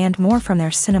moviegoers demand more from their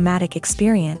cinematic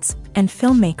experience, and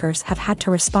filmmakers have had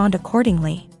to respond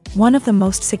accordingly. One of the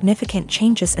most significant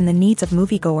changes in the needs of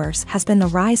moviegoers has been the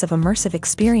rise of immersive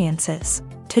experiences.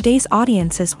 Today's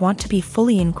audiences want to be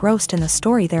fully engrossed in the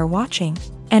story they're watching,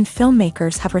 and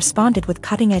filmmakers have responded with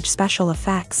cutting-edge special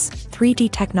effects,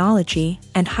 3D technology,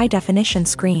 and high-definition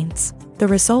screens. The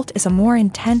result is a more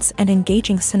intense and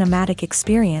engaging cinematic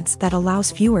experience that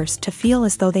allows viewers to feel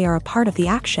as though they are a part of the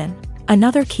action.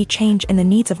 Another key change in the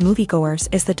needs of moviegoers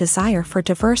is the desire for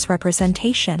diverse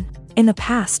representation. In the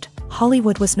past,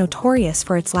 Hollywood was notorious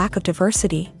for its lack of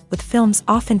diversity, with films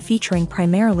often featuring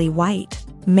primarily white,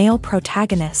 male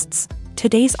protagonists.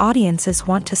 Today's audiences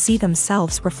want to see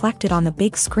themselves reflected on the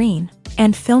big screen,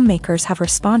 and filmmakers have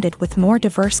responded with more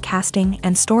diverse casting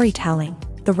and storytelling.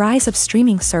 The rise of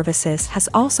streaming services has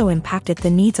also impacted the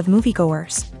needs of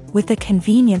moviegoers. With the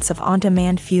convenience of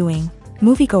on-demand viewing,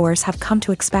 moviegoers have come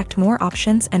to expect more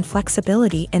options and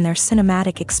flexibility in their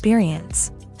cinematic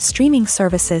experience. Streaming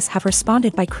services have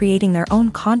responded by creating their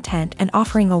own content and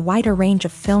offering a wider range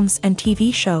of films and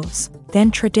TV shows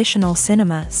than traditional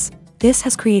cinemas. This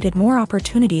has created more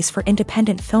opportunities for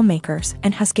independent filmmakers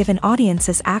and has given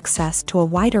audiences access to a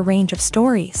wider range of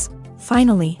stories.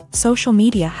 Finally, social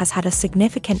media has had a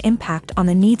significant impact on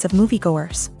the needs of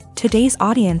moviegoers. Today's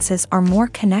audiences are more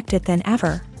connected than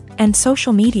ever, and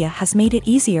social media has made it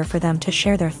easier for them to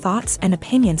share their thoughts and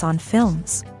opinions on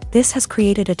films. This has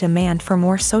created a demand for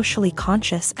more socially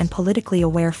conscious and politically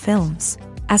aware films.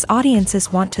 As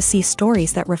audiences want to see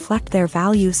stories that reflect their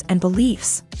values and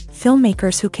beliefs,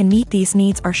 filmmakers who can meet these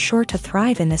needs are sure to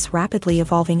thrive in this rapidly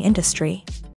evolving industry.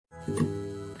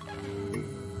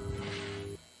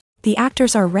 The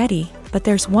actors are ready, but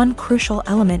there's one crucial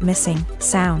element missing: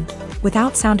 sound.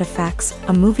 Without sound effects,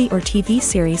 a movie or TV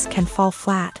series can fall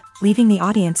flat, leaving the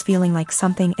audience feeling like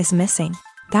something is missing.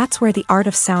 That's where the art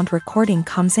of sound recording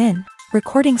comes in.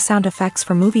 Recording sound effects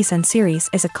for movies and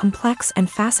series is a complex and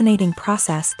fascinating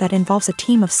process that involves a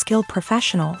team of skilled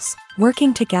professionals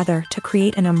working together to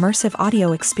create an immersive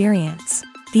audio experience.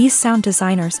 These sound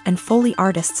designers and Foley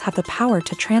artists have the power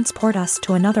to transport us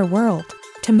to another world,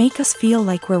 to make us feel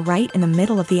like we're right in the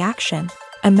middle of the action.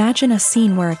 Imagine a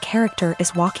scene where a character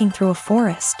is walking through a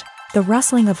forest. The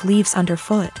rustling of leaves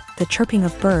underfoot, the chirping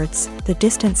of birds, the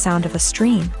distant sound of a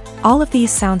stream. All of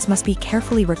these sounds must be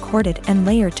carefully recorded and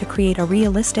layered to create a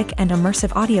realistic and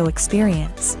immersive audio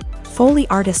experience. Foley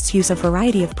artists use a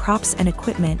variety of props and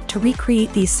equipment to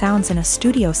recreate these sounds in a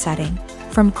studio setting,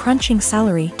 from crunching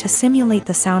celery to simulate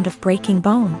the sound of breaking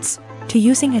bones, to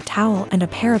using a towel and a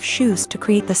pair of shoes to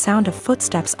create the sound of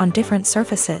footsteps on different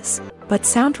surfaces. But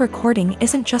sound recording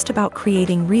isn't just about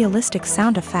creating realistic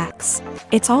sound effects.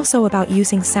 It's also about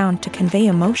using sound to convey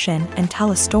emotion and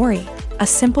tell a story. A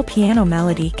simple piano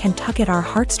melody can tug at our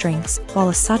heartstrings, while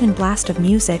a sudden blast of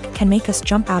music can make us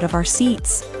jump out of our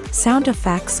seats. Sound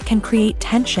effects can create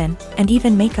tension and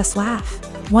even make us laugh.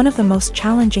 One of the most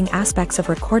challenging aspects of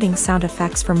recording sound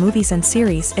effects for movies and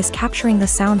series is capturing the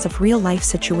sounds of real-life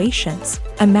situations.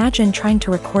 Imagine trying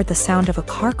to record the sound of a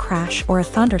car crash or a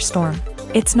thunderstorm.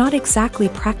 It's not exactly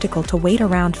practical to wait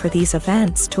around for these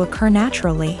events to occur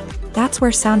naturally. That's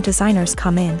where sound designers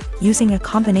come in, using a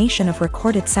combination of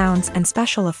recorded sounds and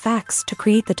special effects to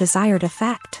create the desired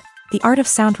effect. The art of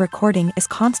sound recording is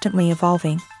constantly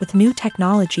evolving, with new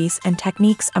technologies and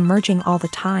techniques emerging all the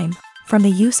time. From the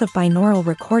use of binaural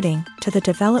recording to the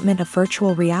development of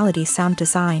virtual reality sound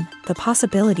design, the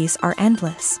possibilities are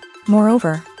endless.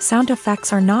 Moreover, sound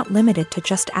effects are not limited to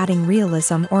just adding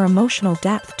realism or emotional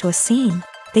depth to a scene.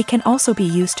 They can also be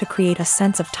used to create a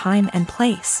sense of time and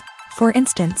place. For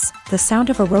instance, the sound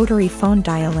of a rotary phone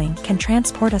dialing can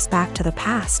transport us back to the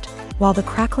past, while the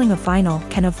crackling of vinyl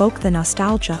can evoke the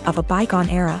nostalgia of a bygone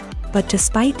era. But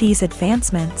despite these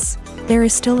advancements, there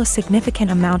is still a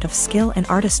significant amount of skill and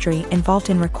artistry involved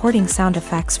in recording sound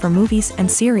effects for movies and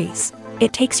series.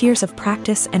 It takes years of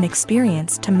practice and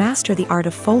experience to master the art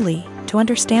of Foley, to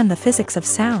understand the physics of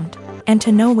sound, and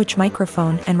to know which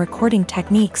microphone and recording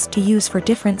techniques to use for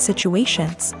different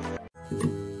situations.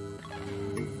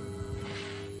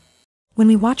 When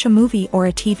we watch a movie or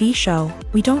a TV show,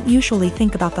 we don't usually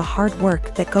think about the hard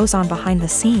work that goes on behind the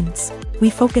scenes. We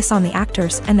focus on the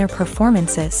actors and their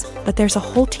performances, but there's a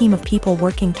whole team of people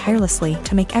working tirelessly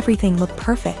to make everything look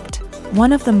perfect.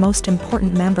 One of the most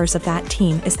important members of that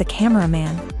team is the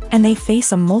cameraman, and they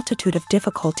face a multitude of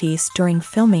difficulties during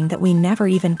filming that we never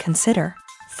even consider.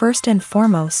 First and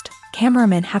foremost,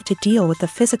 cameramen have to deal with the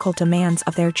physical demands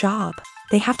of their job.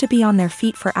 They have to be on their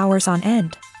feet for hours on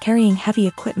end, carrying heavy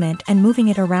equipment and moving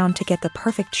it around to get the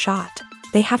perfect shot.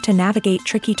 They have to navigate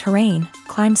tricky terrain,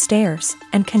 climb stairs,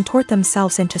 and contort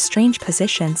themselves into strange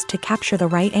positions to capture the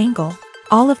right angle.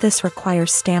 All of this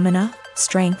requires stamina,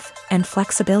 strength, and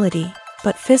flexibility.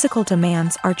 But physical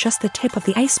demands are just the tip of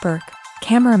the iceberg.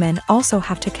 Cameramen also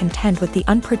have to contend with the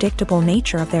unpredictable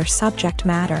nature of their subject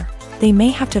matter. They may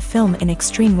have to film in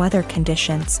extreme weather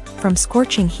conditions, from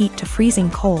scorching heat to freezing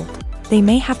cold. They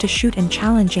may have to shoot in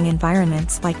challenging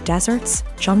environments like deserts,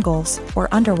 jungles, or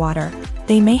underwater.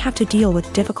 They may have to deal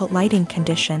with difficult lighting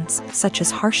conditions, such as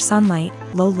harsh sunlight,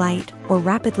 low light, or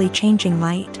rapidly changing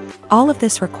light. All of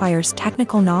this requires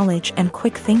technical knowledge and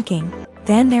quick thinking.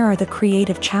 Then there are the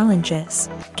creative challenges.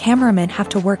 Cameramen have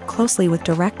to work closely with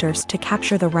directors to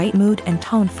capture the right mood and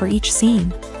tone for each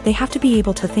scene. They have to be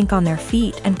able to think on their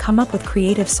feet and come up with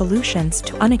creative solutions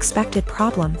to unexpected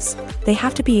problems. They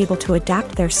have to be able to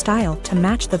adapt their style to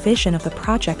match the vision of the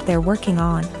project they're working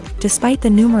on. Despite the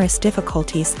numerous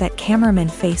difficulties that cameramen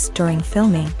face during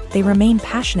filming, they remain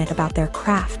passionate about their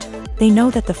craft. They know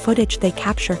that the footage they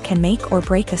capture can make or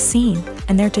break a scene,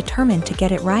 and they're determined to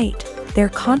get it right. They're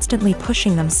constantly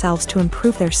pushing themselves to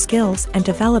improve their skills and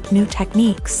develop new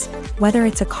techniques. Whether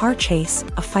it's a car chase,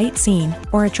 a fight scene,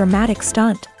 or a dramatic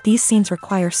stunt, these scenes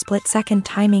require split-second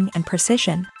timing and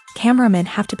precision. Cameramen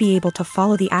have to be able to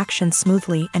follow the action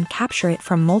smoothly and capture it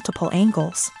from multiple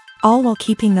angles, all while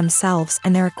keeping themselves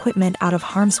and their equipment out of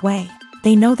harm's way.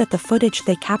 They know that the footage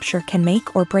they capture can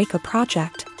make or break a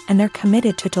project, and they're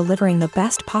committed to delivering the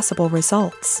best possible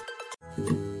results.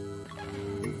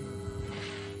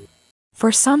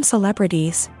 For some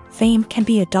celebrities, fame can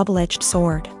be a double-edged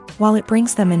sword. While it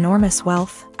brings them enormous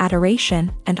wealth,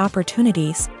 adoration, and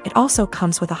opportunities, it also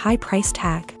comes with a high price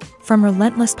tag. From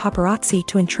relentless paparazzi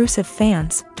to intrusive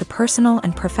fans, to personal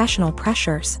and professional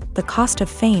pressures, the cost of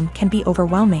fame can be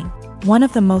overwhelming. One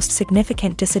of the most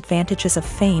significant disadvantages of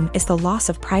fame is the loss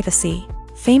of privacy.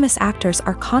 Famous actors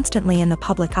are constantly in the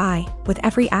public eye, with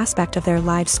every aspect of their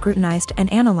lives scrutinized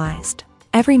and analyzed.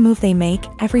 Every move they make,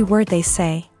 every word they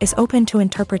say, is open to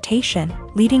interpretation,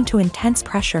 leading to intense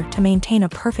pressure to maintain a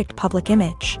perfect public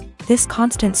image. This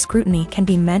constant scrutiny can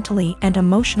be mentally and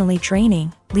emotionally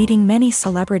draining, leading many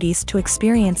celebrities to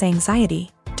experience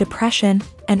anxiety, depression,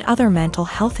 and other mental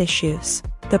health issues.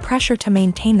 The pressure to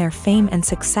maintain their fame and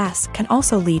success can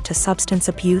also lead to substance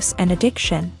abuse and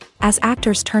addiction, as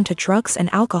actors turn to drugs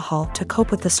and alcohol to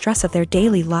cope with the stress of their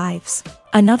daily lives.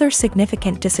 Another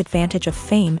significant disadvantage of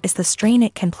fame is the strain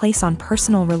it can place on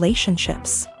personal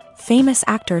relationships. Famous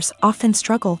actors often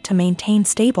struggle to maintain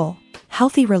stable,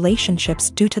 healthy relationships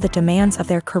due to the demands of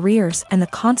their careers and the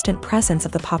constant presence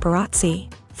of the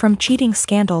paparazzi. From cheating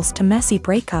scandals to messy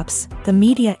breakups, the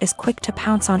media is quick to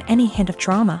pounce on any hint of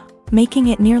drama, making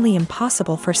it nearly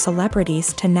impossible for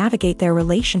celebrities to navigate their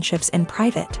relationships in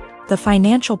private. The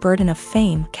financial burden of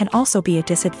fame can also be a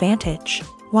disadvantage.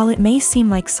 While it may seem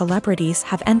like celebrities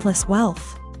have endless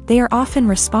wealth, they are often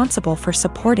responsible for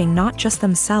supporting not just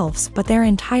themselves but their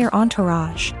entire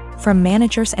entourage. From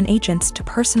managers and agents to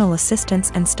personal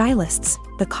assistants and stylists,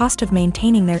 the cost of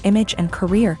maintaining their image and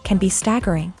career can be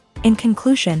staggering. In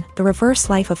conclusion, the reverse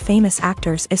life of famous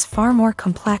actors is far more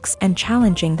complex and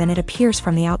challenging than it appears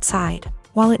from the outside.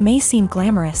 While it may seem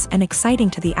glamorous and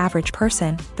exciting to the average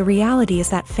person, the reality is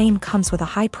that fame comes with a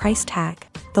high price tag.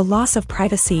 The loss of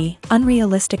privacy,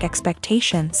 unrealistic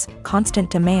expectations,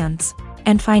 constant demands,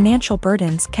 and financial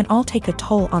burdens can all take a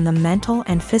toll on the mental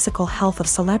and physical health of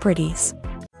celebrities.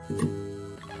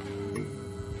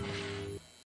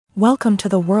 Welcome to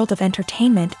the world of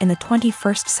entertainment in the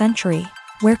 21st century,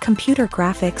 where computer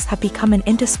graphics have become an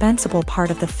indispensable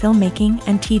part of the filmmaking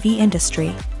and TV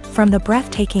industry. From the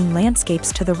breathtaking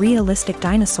landscapes to the realistic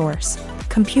dinosaurs,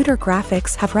 computer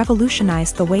graphics have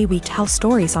revolutionized the way we tell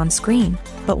stories on screen.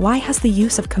 But why has the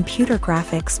use of computer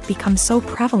graphics become so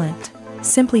prevalent?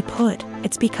 Simply put,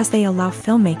 it's because they allow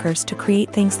filmmakers to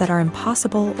create things that are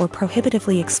impossible or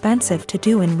prohibitively expensive to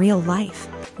do in real life.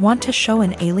 Want to show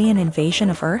an alien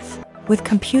invasion of Earth? With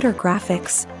computer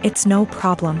graphics, it's no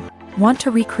problem. Want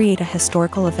to recreate a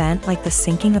historical event like the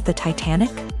sinking of the Titanic?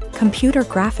 Computer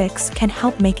graphics can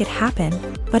help make it happen,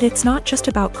 but it's not just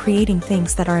about creating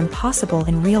things that are impossible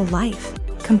in real life.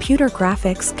 Computer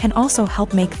graphics can also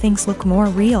help make things look more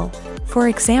real. For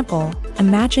example,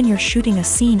 imagine you're shooting a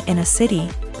scene in a city,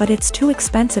 but it's too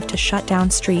expensive to shut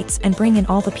down streets and bring in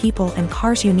all the people and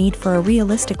cars you need for a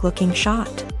realistic-looking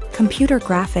shot. Computer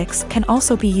graphics can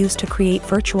also be used to create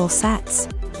virtual sets,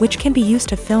 which can be used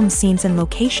to film scenes in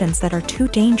locations that are too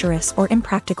dangerous or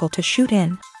impractical to shoot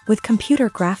in. With computer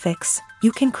graphics,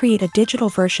 you can create a digital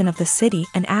version of the city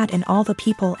and add in all the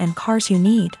people and cars you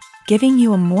need, giving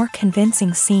you a more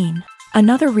convincing scene.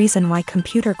 Another reason why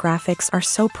computer graphics are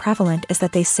so prevalent is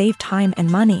that they save time and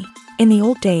money. In the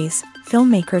old days,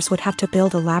 filmmakers would have to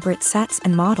build elaborate sets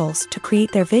and models to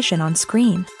create their vision on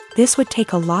screen. This would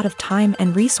take a lot of time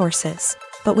and resources.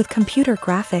 But with computer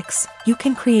graphics, you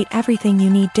can create everything you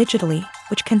need digitally,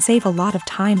 which can save a lot of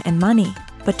time and money.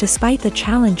 But despite the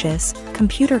challenges,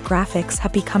 computer graphics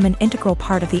have become an integral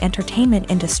part of the entertainment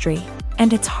industry,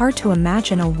 and it's hard to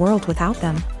imagine a world without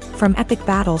them. From epic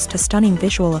battles to stunning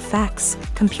visual effects,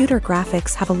 computer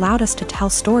graphics have allowed us to tell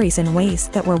stories in ways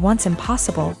that were once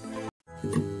impossible.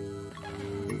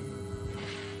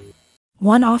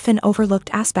 One often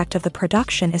overlooked aspect of the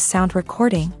production is sound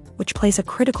recording, which plays a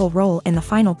critical role in the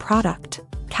final product.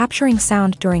 Capturing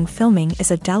sound during filming is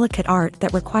a delicate art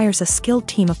that requires a skilled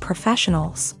team of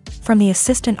professionals. From the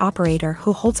assistant operator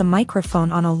who holds a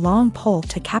microphone on a long pole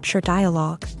to capture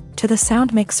dialogue, to the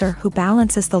sound mixer who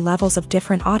balances the levels of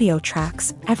different audio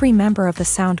tracks, every member of the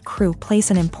sound crew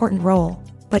plays an important role.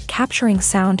 But capturing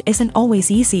sound isn't always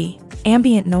easy.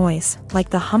 Ambient noise, like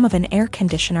the hum of an air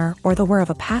conditioner or the whir of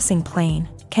a passing plane,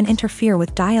 can interfere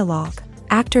with dialogue.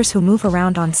 Actors who move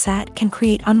around on set can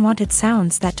create unwanted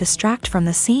sounds that distract from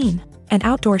the scene, and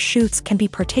outdoor shoots can be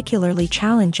particularly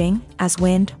challenging, as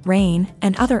wind, rain,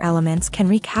 and other elements can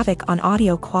wreak havoc on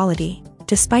audio quality.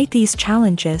 Despite these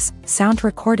challenges, sound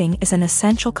recording is an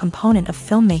essential component of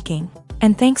filmmaking,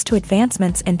 and thanks to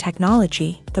advancements in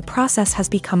technology, the process has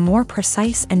become more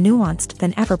precise and nuanced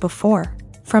than ever before.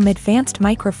 From advanced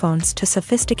microphones to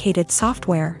sophisticated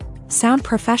software, sound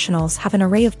professionals have an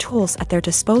array of tools at their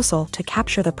disposal to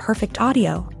capture the perfect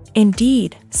audio.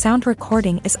 Indeed, sound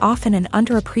recording is often an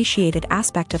underappreciated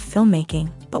aspect of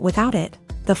filmmaking, but without it,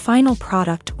 the final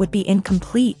product would be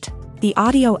incomplete. The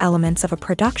audio elements of a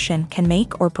production can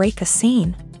make or break a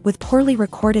scene, with poorly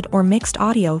recorded or mixed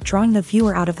audio drawing the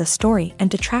viewer out of the story and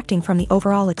detracting from the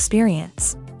overall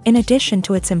experience. In addition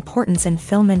to its importance in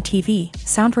film and TV,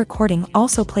 sound recording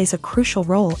also plays a crucial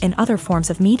role in other forms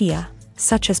of media,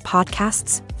 such as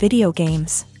podcasts, video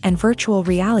games, and virtual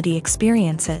reality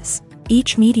experiences.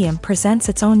 Each medium presents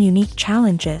its own unique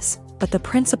challenges, but the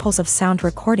principles of sound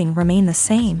recording remain the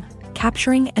same,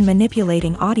 capturing and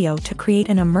manipulating audio to create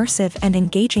an immersive and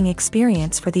engaging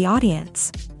experience for the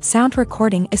audience. Sound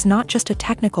recording is not just a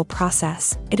technical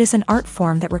process, it is an art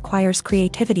form that requires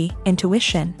creativity,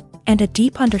 intuition, and a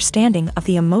deep understanding of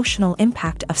the emotional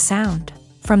impact of sound.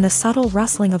 From the subtle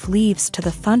rustling of leaves to the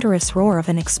thunderous roar of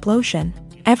an explosion,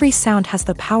 every sound has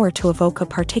the power to evoke a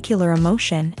particular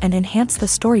emotion and enhance the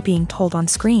story being told on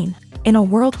screen. In a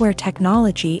world where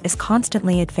technology is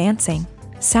constantly advancing,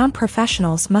 sound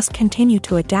professionals must continue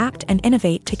to adapt and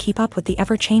innovate to keep up with the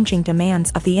ever-changing demands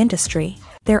of the industry.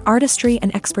 Their artistry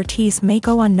and expertise may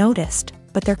go unnoticed,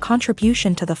 but their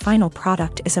contribution to the final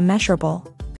product is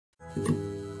immeasurable.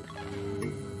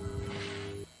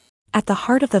 At the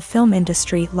heart of the film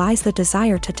industry lies the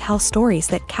desire to tell stories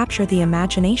that capture the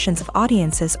imaginations of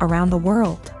audiences around the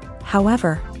world.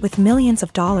 However, with millions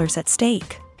of dollars at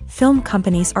stake, film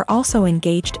companies are also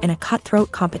engaged in a cutthroat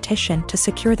competition to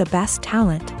secure the best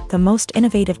talent, the most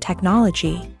innovative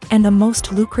technology, and the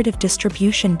most lucrative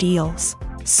distribution deals.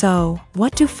 So,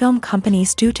 what do film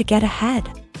companies do to get ahead?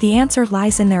 The answer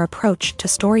lies in their approach to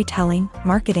storytelling,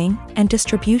 marketing, and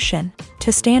distribution.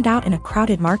 To stand out in a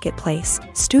crowded marketplace,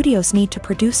 studios need to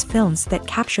produce films that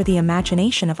capture the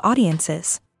imagination of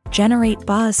audiences, generate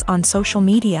buzz on social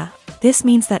media. This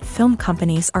means that film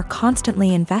companies are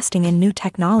constantly investing in new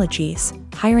technologies,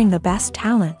 hiring the best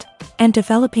talent, and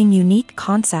developing unique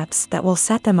concepts that will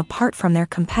set them apart from their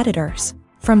competitors.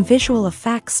 From visual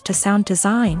effects to sound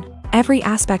design, every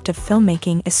aspect of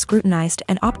filmmaking is scrutinized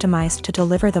and optimized to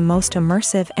deliver the most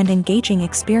immersive and engaging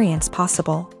experience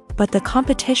possible. But the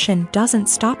competition doesn't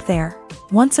stop there.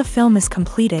 Once a film is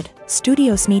completed,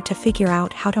 studios need to figure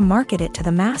out how to market it to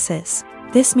the masses.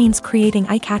 This means creating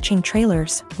eye-catching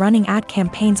trailers, running ad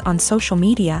campaigns on social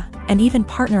media, and even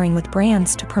partnering with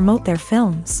brands to promote their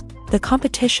films. The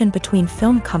competition between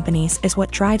film companies is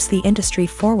what drives the industry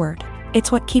forward.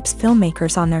 It's what keeps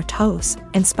filmmakers on their toes,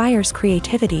 inspires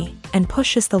creativity, and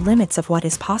pushes the limits of what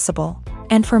is possible.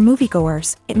 And for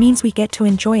moviegoers, it means we get to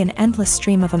enjoy an endless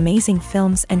stream of amazing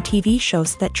films and TV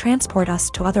shows that transport us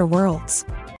to other worlds.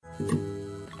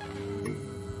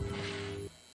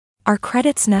 Are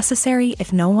credits necessary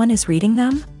if no one is reading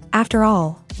them? After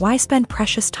all, why spend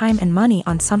precious time and money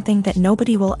on something that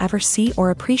nobody will ever see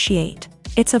or appreciate?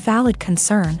 It's a valid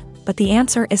concern, but the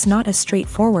answer is not as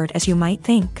straightforward as you might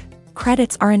think.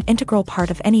 Credits are an integral part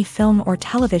of any film or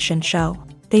television show.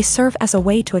 They serve as a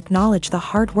way to acknowledge the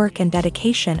hard work and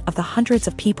dedication of the hundreds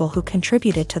of people who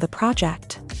contributed to the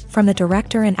project. From the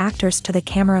director and actors to the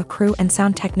camera crew and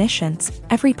sound technicians,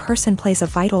 every person plays a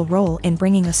vital role in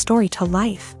bringing a story to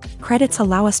life. Credits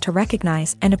allow us to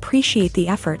recognize and appreciate the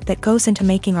effort that goes into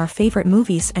making our favorite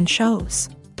movies and shows.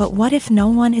 But what if no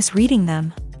one is reading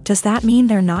them? Does that mean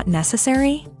they're not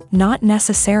necessary? Not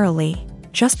necessarily.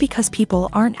 Just because people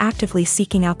aren't actively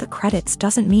seeking out the credits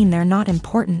doesn't mean they're not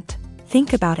important.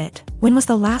 Think about it. When was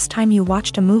the last time you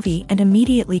watched a movie and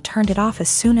immediately turned it off as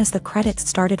soon as the credits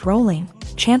started rolling?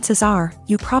 Chances are,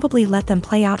 you probably let them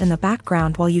play out in the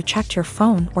background while you checked your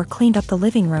phone or cleaned up the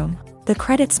living room. The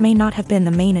credits may not have been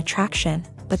the main attraction,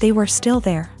 but they were still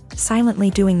there, silently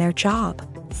doing their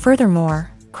job.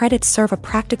 Furthermore, credits serve a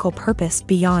practical purpose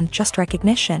beyond just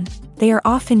recognition. They are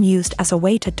often used as a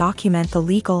way to document the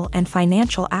legal and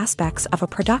financial aspects of a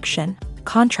production.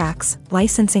 Contracts,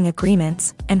 licensing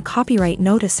agreements, and copyright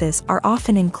notices are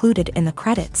often included in the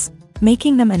credits,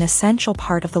 making them an essential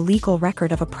part of the legal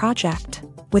record of a project.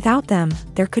 Without them,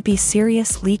 there could be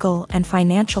serious legal and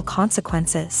financial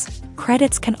consequences.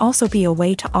 Credits can also be a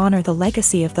way to honor the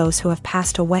legacy of those who have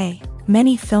passed away.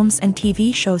 Many films and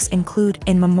TV shows include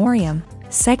in memoriam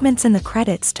segments in the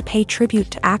credits to pay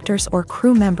tribute to actors or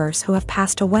crew members who have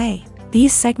passed away.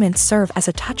 These segments serve as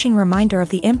a touching reminder of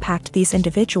the impact these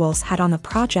individuals had on the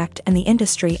project and the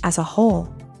industry as a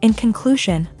whole. In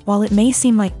conclusion, while it may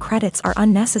seem like credits are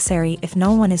unnecessary if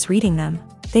no one is reading them,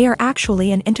 they are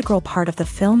actually an integral part of the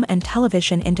film and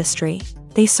television industry.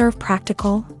 They serve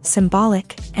practical,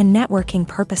 symbolic, and networking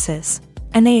purposes,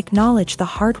 and they acknowledge the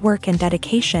hard work and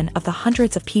dedication of the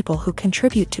hundreds of people who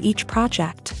contribute to each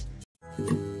project.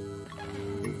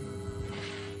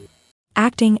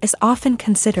 Acting is often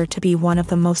considered to be one of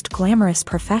the most glamorous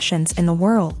professions in the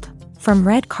world. From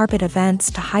red carpet events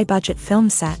to high-budget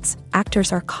film sets,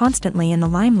 actors are constantly in the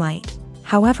limelight.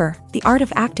 However, the art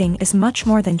of acting is much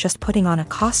more than just putting on a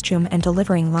costume and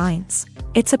delivering lines.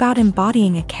 It's about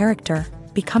embodying a character,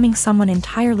 becoming someone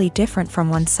entirely different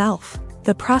from oneself.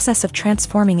 The process of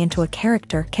transforming into a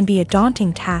character can be a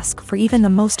daunting task for even the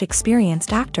most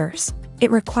experienced actors. It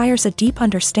requires a deep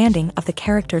understanding of the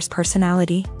character's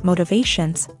personality,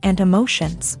 motivations, and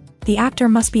emotions. The actor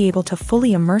must be able to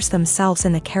fully immerse themselves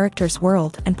in the character's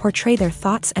world and portray their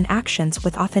thoughts and actions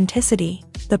with authenticity.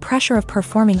 The pressure of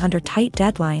performing under tight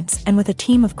deadlines and with a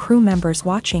team of crew members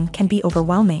watching can be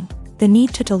overwhelming. The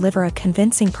need to deliver a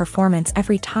convincing performance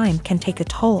every time can take a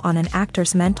toll on an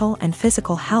actor's mental and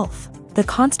physical health. The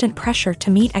constant pressure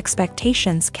to meet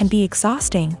expectations can be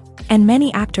exhausting, and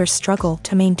many actors struggle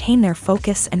to maintain their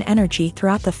focus and energy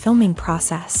throughout the filming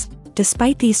process.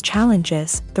 Despite these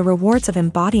challenges, the rewards of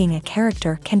embodying a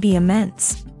character can be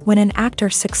immense. When an actor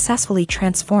successfully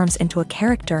transforms into a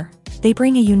character, they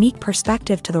bring a unique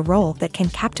perspective to the role that can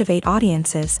captivate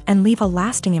audiences and leave a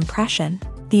lasting impression.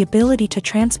 The ability to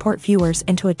transport viewers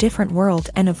into a different world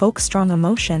and evoke strong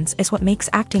emotions is what makes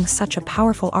acting such a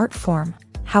powerful art form.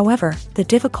 However, the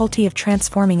difficulty of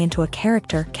transforming into a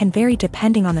character can vary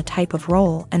depending on the type of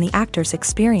role and the actor's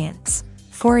experience.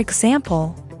 For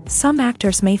example, some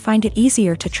actors may find it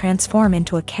easier to transform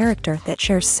into a character that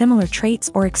shares similar traits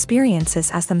or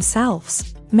experiences as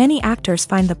themselves. Many actors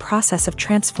find the process of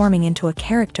transforming into a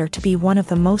character to be one of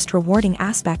the most rewarding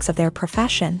aspects of their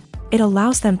profession. It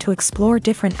allows them to explore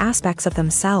different aspects of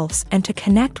themselves and to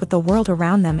connect with the world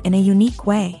around them in a unique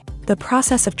way. The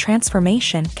process of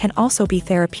transformation can also be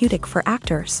therapeutic for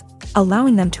actors,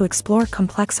 allowing them to explore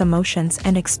complex emotions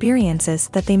and experiences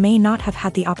that they may not have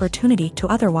had the opportunity to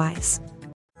otherwise.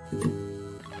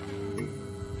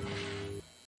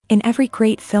 In every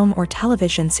great film or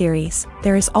television series,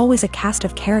 there is always a cast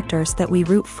of characters that we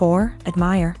root for,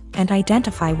 admire, and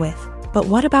identify with. But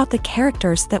what about the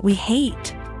characters that we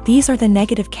hate? These are the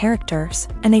negative characters,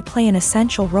 and they play an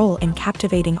essential role in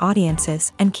captivating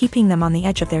audiences and keeping them on the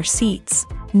edge of their seats.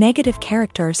 Negative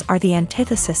characters are the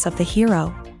antithesis of the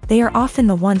hero. They are often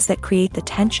the ones that create the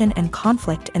tension and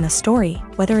conflict in the story,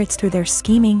 whether it's through their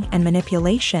scheming and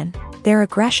manipulation, their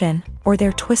aggression, or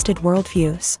their twisted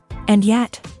worldviews. And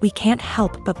yet, we can't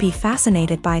help but be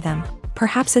fascinated by them.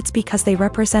 Perhaps it's because they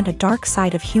represent a dark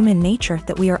side of human nature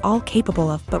that we are all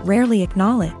capable of but rarely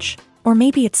acknowledge. Or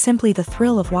maybe it's simply the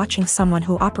thrill of watching someone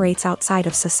who operates outside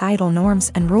of societal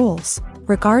norms and rules.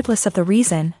 Regardless of the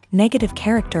reason, negative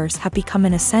characters have become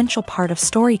an essential part of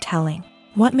storytelling.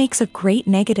 What makes a great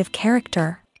negative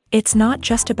character? It's not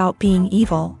just about being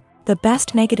evil. The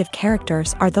best negative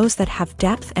characters are those that have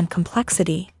depth and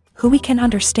complexity, who we can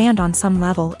understand on some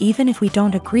level even if we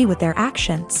don't agree with their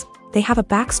actions. They have a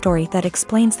backstory that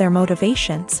explains their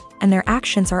motivations, and their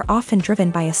actions are often driven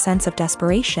by a sense of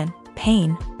desperation,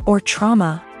 pain, or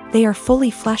trauma. They are fully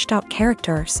fleshed out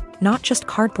characters, not just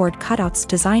cardboard cutouts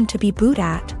designed to be booed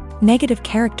at. Negative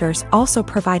characters also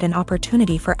provide an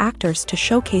opportunity for actors to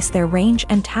showcase their range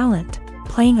and talent.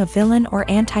 Playing a villain or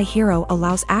anti-hero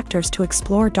allows actors to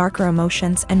explore darker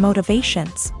emotions and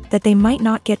motivations that they might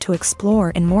not get to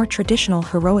explore in more traditional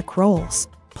heroic roles.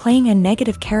 Playing a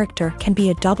negative character can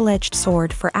be a double-edged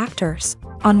sword for actors.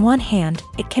 On one hand,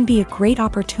 it can be a great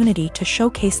opportunity to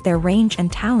showcase their range and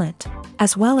talent,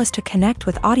 as well as to connect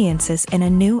with audiences in a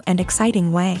new and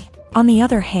exciting way. On the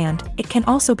other hand, it can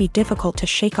also be difficult to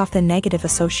shake off the negative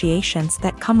associations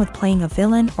that come with playing a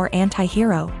villain or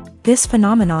anti-hero. This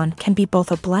phenomenon can be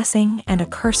both a blessing and a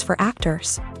curse for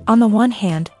actors. On the one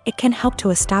hand, it can help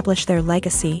to establish their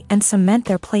legacy and cement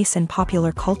their place in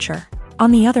popular culture.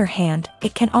 On the other hand,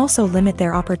 it can also limit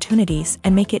their opportunities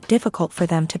and make it difficult for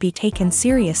them to be taken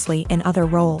seriously in other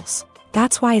roles.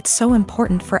 That's why it's so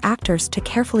important for actors to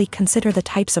carefully consider the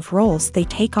types of roles they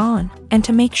take on, and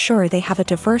to make sure they have a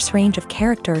diverse range of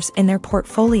characters in their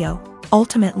portfolio.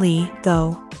 Ultimately,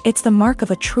 though, it's the mark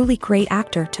of a truly great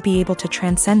actor to be able to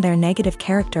transcend their negative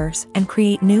characters and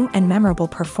create new and memorable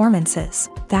performances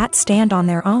that stand on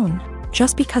their own.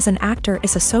 Just because an actor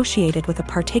is associated with a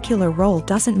particular role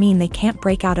doesn't mean they can't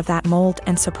break out of that mold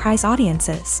and surprise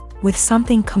audiences with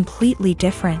something completely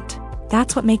different.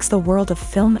 That's what makes the world of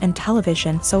film and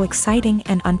television so exciting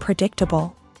and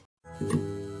unpredictable.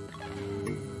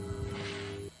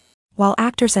 While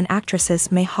actors and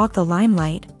actresses may hog the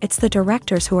limelight, it's the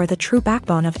directors who are the true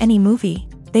backbone of any movie.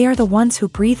 They are the ones who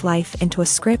breathe life into a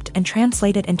script and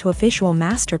translate it into a visual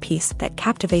masterpiece that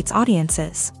captivates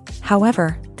audiences.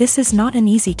 However, this is not an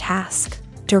easy task.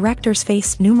 Directors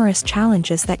face numerous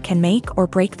challenges that can make or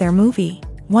break their movie.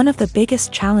 One of the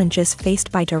biggest challenges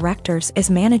faced by directors is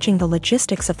managing the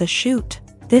logistics of the shoot.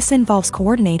 This involves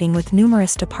coordinating with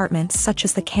numerous departments such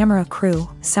as the camera crew,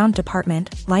 sound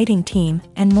department, lighting team,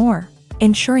 and more.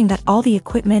 Ensuring that all the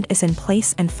equipment is in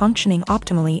place and functioning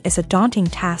optimally is a daunting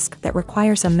task that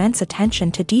requires immense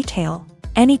attention to detail.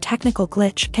 Any technical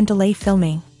glitch can delay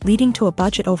filming, leading to a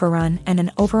budget overrun and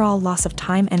an overall loss of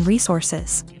time and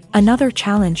resources. Another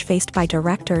challenge faced by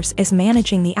directors is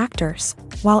managing the actors.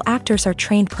 While actors are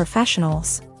trained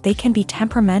professionals, they can be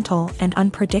temperamental and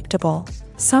unpredictable.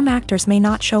 Some actors may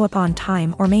not show up on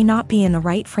time or may not be in the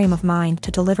right frame of mind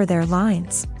to deliver their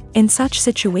lines. In such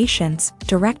situations,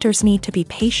 directors need to be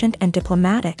patient and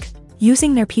diplomatic,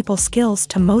 using their people skills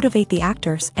to motivate the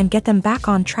actors and get them back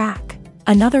on track.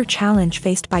 Another challenge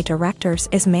faced by directors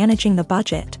is managing the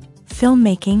budget.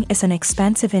 Filmmaking is an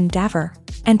expensive endeavor,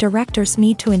 and directors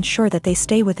need to ensure that they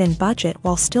stay within budget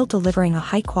while still delivering a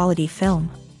high-quality film.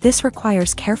 This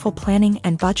requires careful planning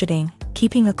and budgeting,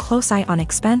 keeping a close eye on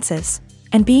expenses,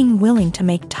 and being willing to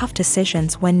make tough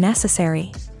decisions when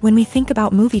necessary. When we think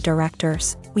about movie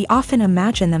directors, we often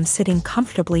imagine them sitting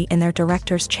comfortably in their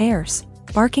director's chairs,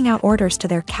 barking out orders to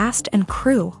their cast and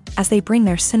crew as they bring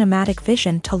their cinematic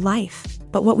vision to life.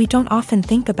 But what we don't often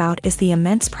think about is the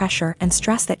immense pressure and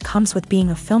stress that comes with being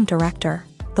a film director.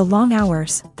 The long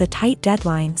hours, the tight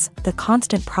deadlines, the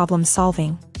constant problem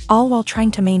solving, all while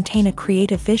trying to maintain a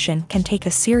creative vision can take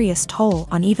a serious toll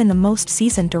on even the most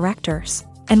seasoned directors.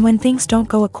 And when things don't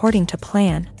go according to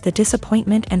plan, the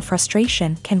disappointment and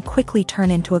frustration can quickly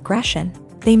turn into aggression.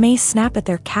 They may snap at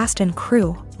their cast and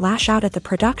crew, lash out at the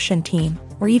production team,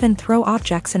 or even throw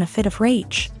objects in a fit of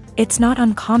rage. It's not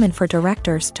uncommon for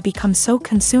directors to become so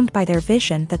consumed by their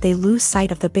vision that they lose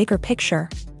sight of the bigger picture,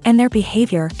 and their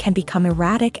behavior can become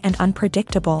erratic and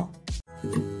unpredictable.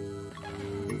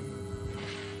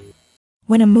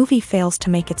 When a movie fails to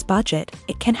make its budget,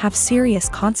 it can have serious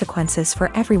consequences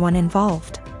for everyone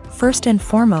involved. First and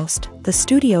foremost, the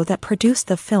studio that produced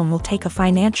the film will take a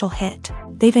financial hit.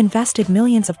 They've invested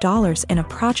millions of dollars in a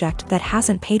project that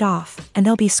hasn't paid off, and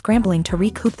they'll be scrambling to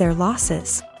recoup their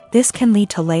losses. This can lead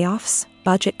to layoffs,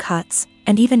 budget cuts,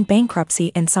 and even bankruptcy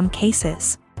in some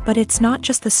cases. But it's not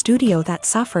just the studio that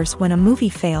suffers when a movie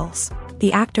fails.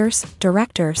 The actors,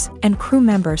 directors, and crew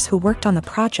members who worked on the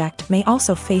project may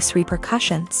also face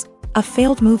repercussions. A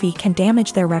failed movie can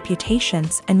damage their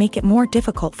reputations and make it more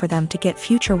difficult for them to get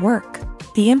future work.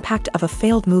 The impact of a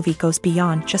failed movie goes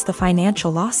beyond just the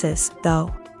financial losses,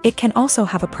 though. It can also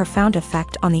have a profound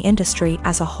effect on the industry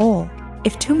as a whole.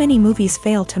 If too many movies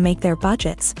fail to make their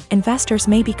budgets, investors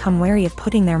may become wary of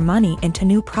putting their money into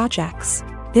new projects.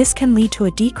 This can lead to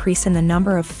a decrease in the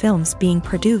number of films being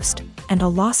produced, and a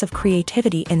loss of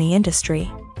creativity in the industry.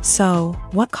 So,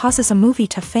 what causes a movie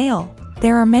to fail?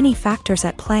 There are many factors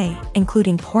at play,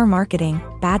 including poor marketing,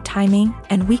 bad timing,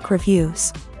 and weak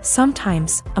reviews.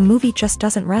 Sometimes, a movie just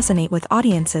doesn't resonate with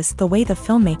audiences the way the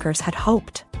filmmakers had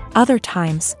hoped. Other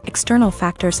times, external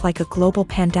factors like a global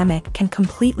pandemic can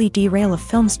completely derail a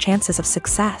film's chances of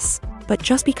success. But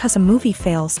just because a movie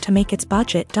fails to make its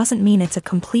budget doesn't mean it's a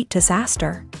complete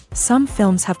disaster. Some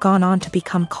films have gone on to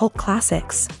become cult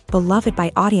classics, beloved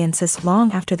by audiences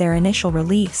long after their initial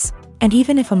release. And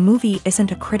even if a movie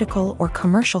isn't a critical or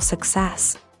commercial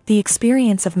success, the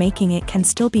experience of making it can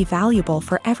still be valuable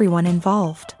for everyone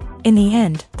involved. In the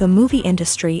end, the movie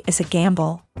industry is a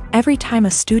gamble. Every time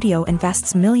a studio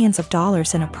invests millions of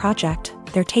dollars in a project,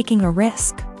 they're taking a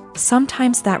risk.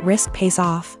 Sometimes that risk pays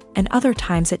off, and other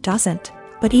times it doesn't.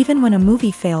 But even when a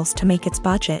movie fails to make its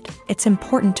budget, it's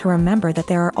important to remember that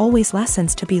there are always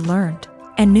lessons to be learned,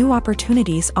 and new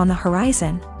opportunities on the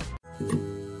horizon.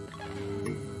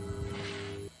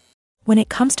 When it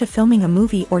comes to filming a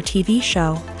movie or TV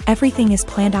show, everything is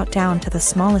planned out down to the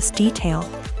smallest detail.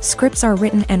 Scripts are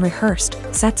written and rehearsed,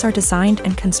 sets are designed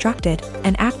and constructed,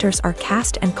 and actors are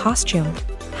cast and costumed.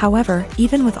 However,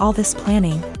 even with all this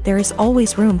planning, there is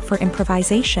always room for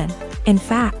improvisation. In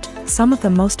fact, some of the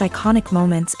most iconic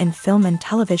moments in film and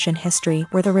television history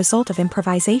were the result of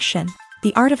improvisation.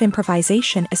 The art of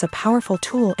improvisation is a powerful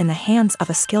tool in the hands of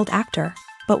a skilled actor.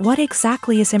 But what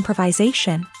exactly is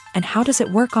improvisation, and how does it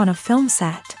work on a film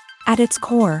set? At its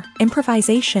core,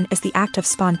 improvisation is the act of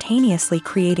spontaneously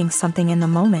creating something in the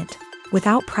moment,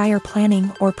 without prior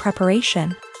planning or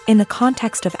preparation. In the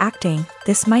context of acting,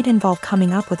 this might involve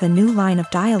coming up with a new line of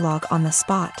dialogue on the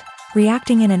spot,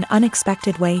 reacting in an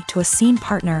unexpected way to a scene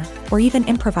partner, or even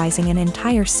improvising an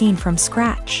entire scene from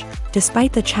scratch.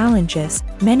 Despite the challenges,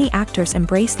 many actors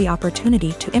embrace the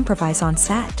opportunity to improvise on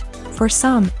set. For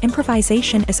some,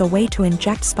 improvisation is a way to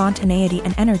inject spontaneity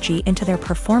and energy into their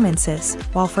performances,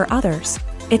 while for others,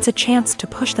 It's a chance to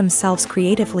push themselves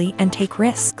creatively and take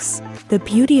risks. The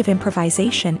beauty of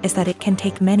improvisation is that it can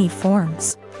take many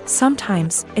forms.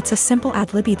 Sometimes, it's a simple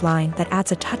ad-libbed line that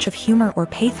adds a touch of humor or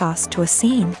pathos to a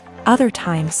scene. Other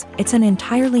times, it's an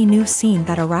entirely new scene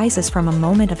that arises from a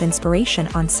moment of inspiration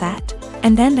on set.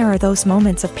 And then there are those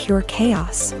moments of pure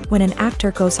chaos, when an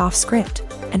actor goes off script,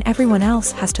 and everyone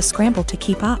else has to scramble to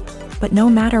keep up. But no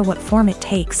matter what form it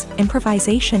takes,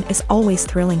 improvisation is always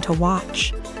thrilling to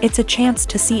watch. It's a chance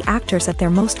to see actors at their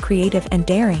most creative and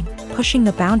daring, pushing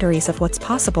the boundaries of what's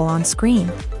possible on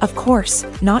screen. Of course,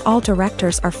 not all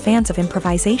directors are fans of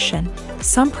improvisation.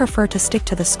 Some prefer to stick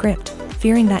to the script,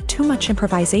 fearing that too much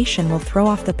improvisation will throw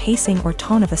off the pacing or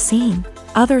tone of a scene.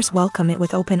 Others welcome it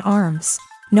with open arms,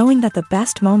 knowing that the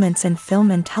best moments in film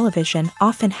and television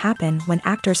often happen when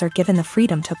actors are given the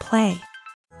freedom to play.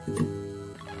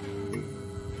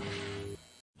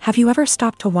 Have you ever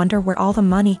stopped to wonder where all the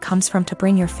money comes from to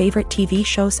bring your favorite TV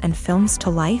shows and films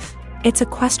to life? It's a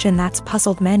question that's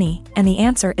puzzled many, and the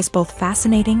answer is both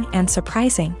fascinating and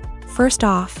surprising. First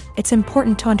off, it's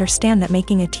important to understand that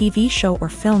making a TV show or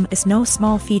film is no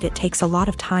small feat. It takes a lot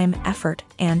of time, effort,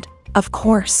 and, of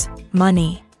course,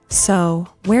 money. So,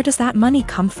 where does that money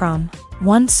come from?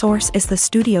 One source is the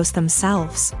studios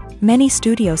themselves. Many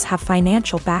studios have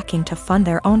financial backing to fund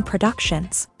their own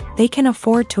productions. They can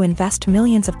afford to invest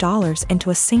millions of dollars into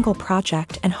a single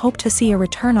project and hope to see a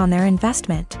return on their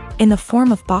investment, in the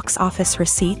form of box office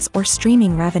receipts or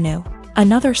streaming revenue.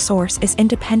 Another source is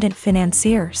independent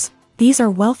financiers. These are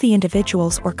wealthy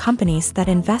individuals or companies that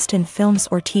invest in films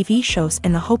or TV shows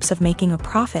in the hopes of making a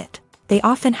profit. They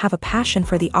often have a passion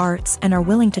for the arts and are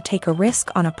willing to take a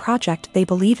risk on a project they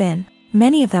believe in.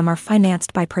 Many of them are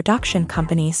financed by production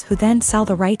companies who then sell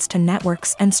the rights to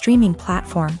networks and streaming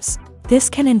platforms. This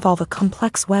can involve a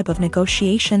complex web of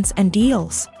negotiations and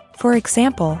deals. For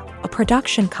example, a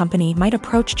production company might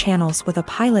approach channels with a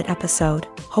pilot episode,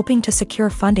 hoping to secure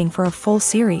funding for a full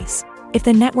series. If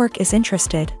the network is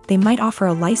interested, they might offer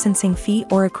a licensing fee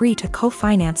or agree to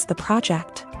co-finance the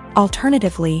project.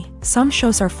 Alternatively, some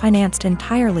shows are financed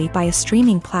entirely by a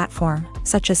streaming platform,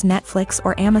 such as Netflix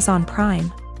or Amazon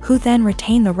Prime, who then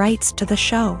retain the rights to the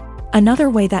show. Another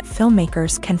way that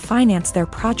filmmakers can finance their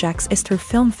projects is through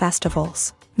film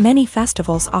festivals. Many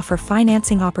festivals offer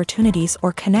financing opportunities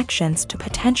or connections to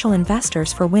potential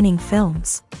investors for winning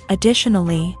films.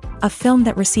 Additionally, a film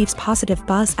that receives positive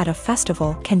buzz at a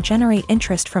festival can generate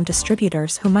interest from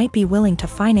distributors who might be willing to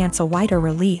finance a wider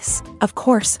release. Of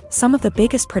course, some of the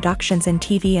biggest productions in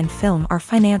TV and film are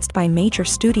financed by major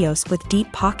studios with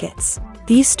deep pockets.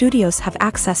 These studios have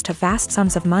access to vast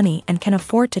sums of money and can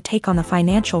afford to take on the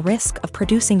financial risk of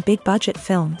producing big-budget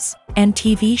films and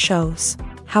TV shows.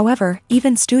 However,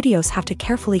 even studios have to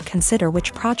carefully consider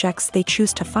which projects they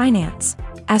choose to finance,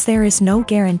 as there is no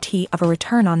guarantee of a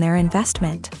return on their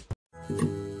investment.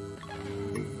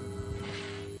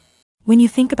 When you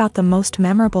think about the most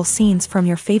memorable scenes from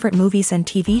your favorite movies and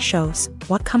TV shows,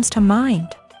 what comes to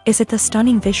mind? Is it the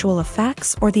stunning visual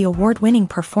effects or the award-winning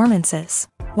performances?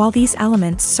 While these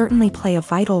elements certainly play a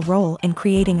vital role in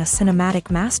creating a cinematic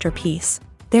masterpiece,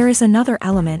 there is another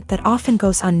element that often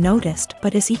goes unnoticed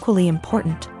but is equally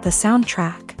important: the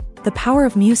soundtrack. The power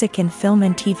of music in film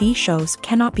and TV shows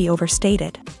cannot be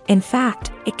overstated. In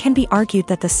fact, it can be argued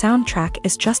that the soundtrack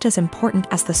is just as important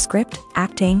as the script,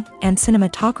 acting, and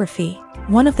cinematography.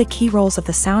 One of the key roles of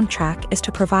the soundtrack is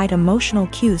to provide emotional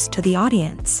cues to the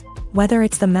audience. Whether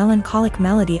it's the melancholic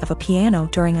melody of a piano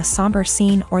during a somber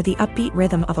scene or the upbeat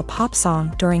rhythm of a pop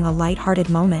song during a lighthearted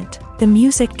moment, the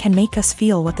music can make us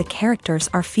feel what the characters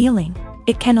are feeling.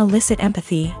 It can elicit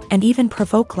empathy and even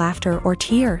provoke laughter or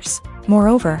tears.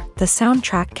 Moreover, the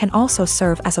soundtrack can also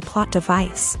serve as a plot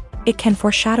device. It can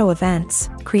foreshadow events,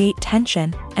 create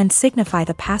tension, and signify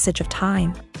the passage of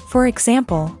time. For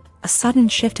example, a sudden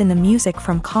shift in the music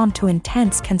from calm to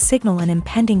intense can signal an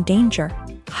impending danger,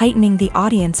 heightening the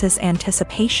audience's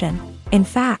anticipation. In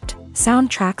fact,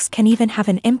 soundtracks can even have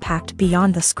an impact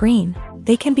beyond the screen.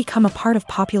 They can become a part of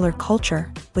popular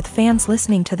culture, with fans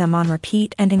listening to them on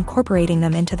repeat and incorporating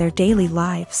them into their daily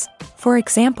lives. For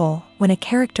example, when a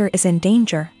character is in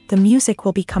danger, the music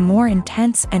will become more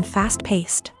intense and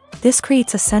fast-paced. This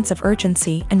creates a sense of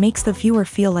urgency and makes the viewer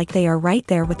feel like they are right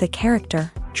there with the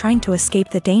character, trying to escape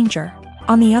the danger.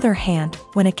 On the other hand,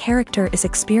 when a character is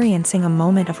experiencing a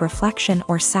moment of reflection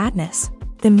or sadness,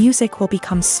 the music will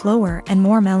become slower and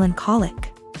more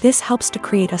melancholic. This helps to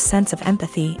create a sense of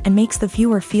empathy and makes the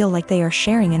viewer feel like they are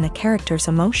sharing in the character's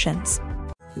emotions.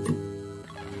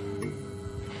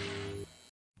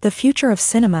 The future of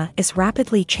cinema is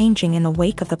rapidly changing in the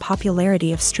wake of the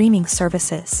popularity of streaming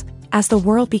services. As the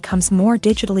world becomes more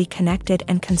digitally connected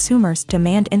and consumers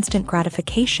demand instant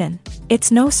gratification,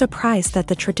 it's no surprise that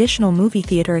the traditional movie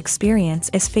theater experience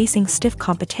is facing stiff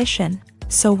competition.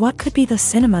 So what could be the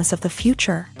cinemas of the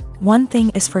future? One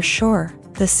thing is for sure,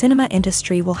 the cinema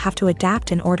industry will have to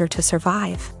adapt in order to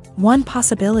survive. One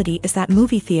possibility is that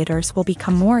movie theaters will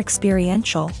become more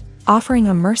experiential, offering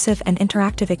immersive and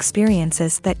interactive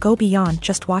experiences that go beyond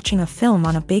just watching a film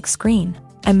on a big screen.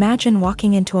 Imagine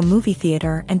walking into a movie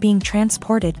theater and being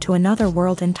transported to another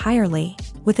world entirely.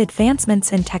 With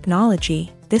advancements in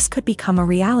technology, this could become a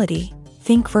reality.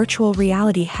 Think virtual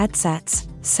reality headsets,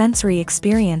 sensory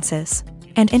experiences,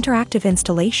 and interactive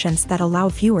installations that allow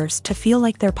viewers to feel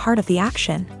like they're part of the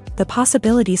action. The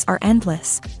possibilities are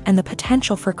endless, and the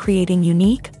potential for creating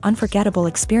unique, unforgettable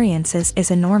experiences is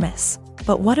enormous.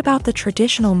 But what about the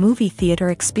traditional movie theater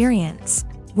experience?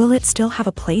 Will it still have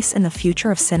a place in the future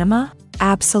of cinema?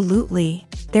 Absolutely.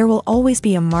 There will always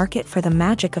be a market for the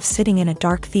magic of sitting in a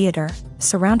dark theater,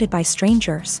 surrounded by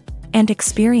strangers, and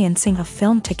experiencing a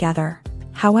film together.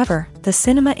 However, the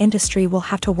cinema industry will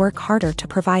have to work harder to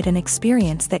provide an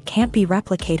experience that can't be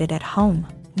replicated at home.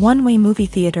 One way movie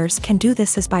theaters can do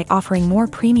this is by offering more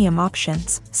premium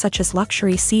options, such as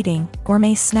luxury seating,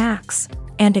 gourmet snacks,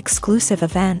 and exclusive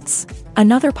events.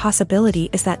 Another possibility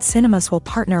is that cinemas will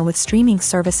partner with streaming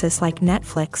services like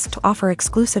Netflix to offer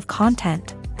exclusive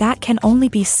content that can only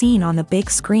be seen on the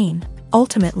big screen.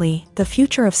 Ultimately, the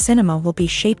future of cinema will be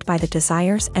shaped by the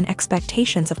desires and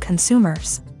expectations of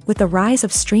consumers. With the rise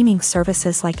of streaming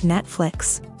services like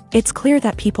Netflix, it's clear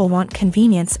that people want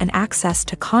convenience and access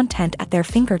to content at their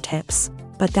fingertips.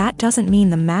 But that doesn't mean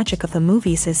the magic of the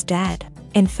movies is dead.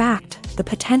 In fact, the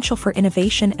potential for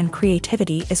innovation and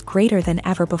creativity is greater than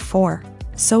ever before.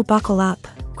 So buckle up,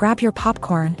 grab your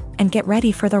popcorn, and get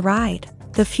ready for the ride.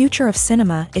 The future of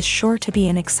cinema is sure to be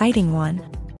an exciting one.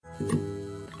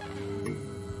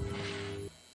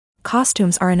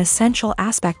 Costumes are an essential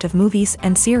aspect of movies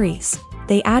and series.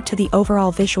 They add to the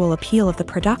overall visual appeal of the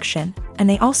production, and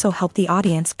they also help the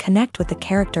audience connect with the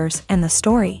characters and the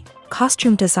story.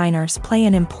 Costume designers play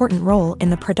an important role in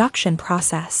the production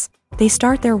process. They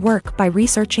start their work by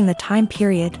researching the time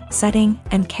period, setting,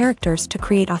 and characters to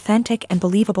create authentic and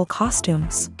believable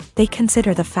costumes. They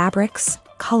consider the fabrics,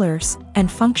 colors, and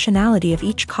functionality of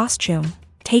each costume,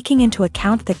 taking into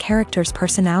account the character's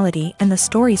personality and the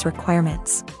story's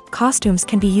requirements. Costumes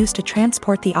can be used to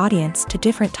transport the audience to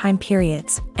different time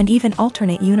periods and even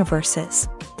alternate universes.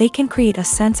 They can create a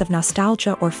sense of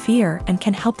nostalgia or fear and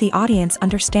can help the audience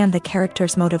understand the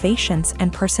character's motivations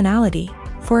and personality.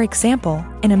 For example,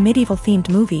 in a medieval-themed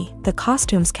movie, the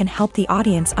costumes can help the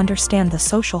audience understand the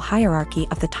social hierarchy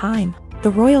of the time. The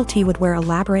royalty would wear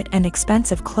elaborate and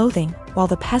expensive clothing, while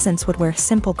the peasants would wear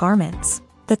simple garments.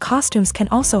 The costumes can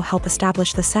also help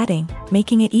establish the setting,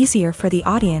 making it easier for the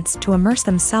audience to immerse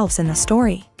themselves in the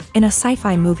story. In a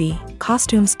sci-fi movie,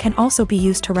 costumes can also be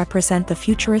used to represent the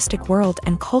futuristic world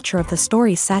and culture of the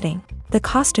story's setting. The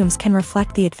costumes can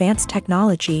reflect the advanced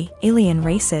technology, alien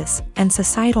races, and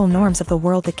societal norms of the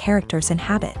world the characters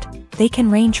inhabit. They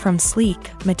can range from sleek,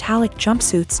 metallic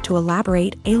jumpsuits to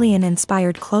elaborate,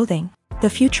 alien-inspired clothing. The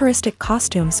futuristic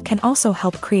costumes can also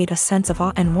help create a sense of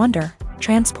awe and wonder,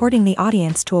 transporting the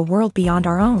audience to a world beyond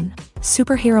our own.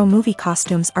 Superhero movie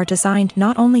costumes are designed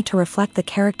not only to reflect the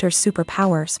character's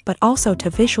superpowers but also to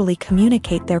visually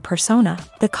communicate their persona.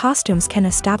 The costumes can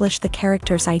establish the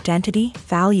character's identity,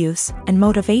 values, and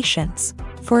motivations.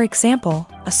 For example,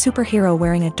 a superhero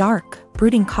wearing a dark,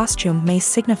 brooding costume may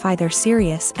signify their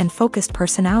serious and focused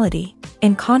personality.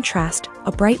 In contrast,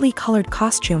 a brightly colored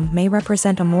costume may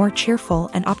represent a more cheerful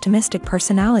and optimistic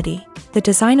personality. The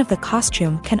design of the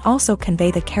costume can also convey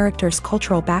the character's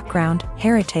cultural background,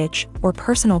 heritage, or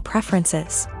personal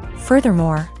preferences.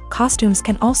 Furthermore, costumes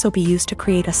can also be used to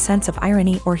create a sense of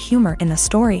irony or humor in the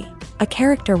story. A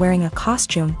character wearing a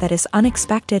costume that is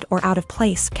unexpected or out of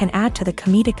place can add to the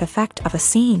comedic effect of a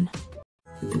scene.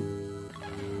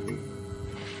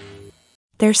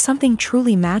 There's something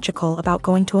truly magical about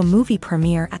going to a movie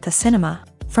premiere at the cinema.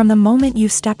 From the moment you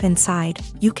step inside,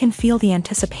 you can feel the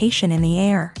anticipation in the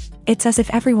air. It's as if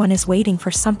everyone is waiting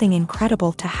for something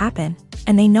incredible to happen,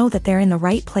 and they know that they're in the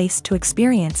right place to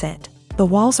experience it. The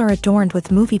walls are adorned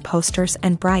with movie posters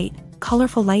and bright,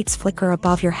 colorful lights flicker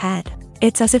above your head.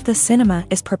 It's as if the cinema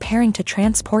is preparing to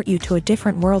transport you to a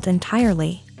different world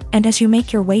entirely. And as you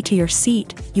make your way to your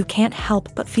seat, you can't help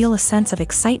but feel a sense of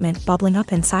excitement bubbling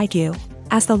up inside you.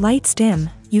 As the lights dim,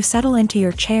 you settle into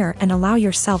your chair and allow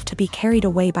yourself to be carried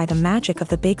away by the magic of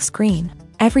the big screen.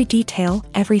 Every detail,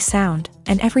 every sound,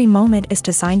 and every moment is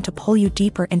designed to pull you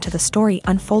deeper into the story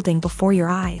unfolding before your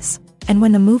eyes. And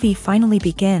when the movie finally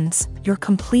begins, you're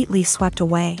completely swept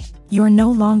away. You're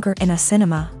no longer in a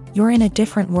cinema, you're in a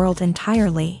different world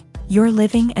entirely. You're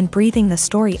living and breathing the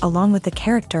story along with the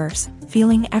characters,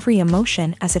 feeling every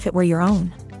emotion as if it were your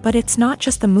own. But it's not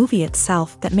just the movie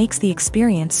itself that makes the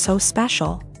experience so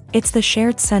special. It's the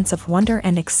shared sense of wonder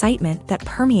and excitement that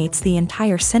permeates the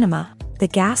entire cinema. The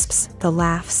gasps, the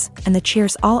laughs, and the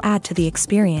cheers all add to the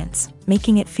experience,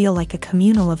 making it feel like a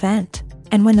communal event.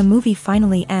 And when the movie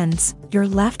finally ends, you're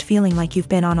left feeling like you've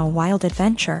been on a wild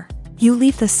adventure. You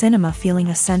leave the cinema feeling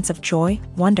a sense of joy,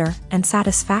 wonder, and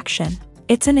satisfaction.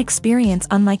 It's an experience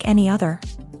unlike any other,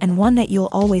 and one that you'll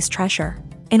always treasure.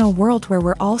 In a world where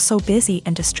we're all so busy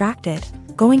and distracted,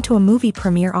 going to a movie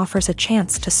premiere offers a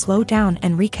chance to slow down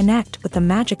and reconnect with the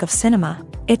magic of cinema.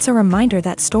 It's a reminder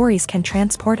that stories can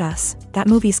transport us, that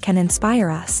movies can inspire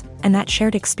us, and that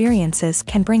shared experiences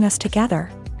can bring us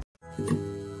together.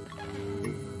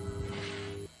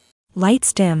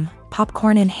 Lights dim,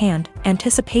 popcorn in hand,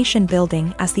 anticipation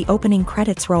building as the opening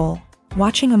credits roll.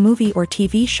 Watching a movie or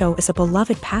TV show is a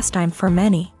beloved pastime for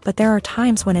many, but there are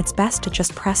times when it's best to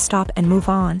just press stop and move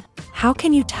on. How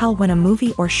can you tell when a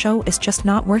movie or show is just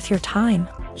not worth your time?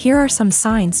 Here are some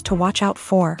signs to watch out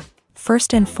for.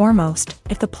 First and foremost,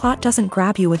 if the plot doesn't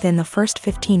grab you within the first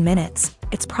 15 minutes,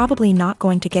 it's probably not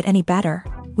going to get any better.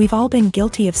 We've all been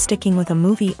guilty of sticking with a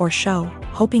movie or show,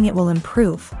 hoping it will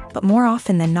improve, but more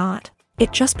often than not,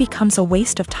 it just becomes a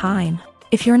waste of time.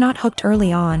 If you're not hooked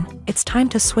early on, it's time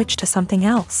to switch to something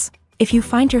else. If you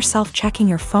find yourself checking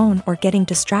your phone or getting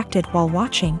distracted while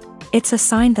watching, it's a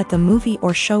sign that the movie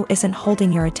or show isn't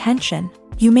holding your attention.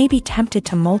 You may be tempted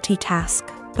to multitask,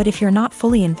 but if you're not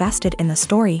fully invested in the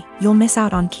story, you'll miss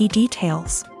out on key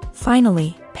details.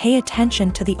 Finally, pay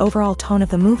attention to the overall tone of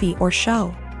the movie or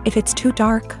show. If it's too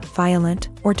dark, violent,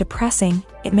 or depressing,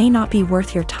 it may not be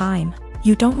worth your time.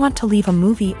 You don't want to leave a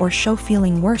movie or show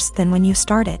feeling worse than when you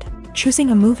started.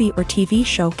 Choosing a movie or TV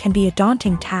show can be a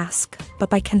daunting task, but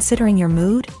by considering your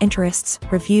mood, interests,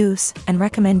 reviews, and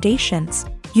recommendations,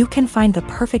 you can find the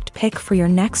perfect pick for your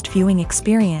next viewing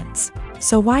experience.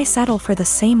 So why settle for the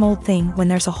same old thing when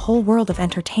there's a whole world of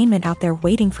entertainment out there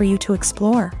waiting for you to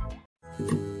explore?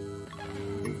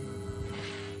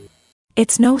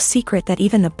 It's no secret that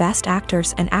even the best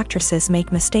actors and actresses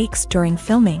make mistakes during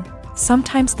filming.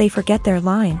 Sometimes they forget their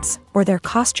lines, or their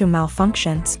costume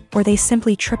malfunctions, or they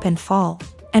simply trip and fall.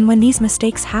 And when these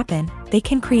mistakes happen, they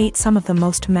can create some of the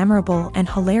most memorable and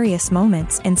hilarious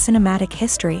moments in cinematic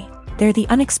history. They're the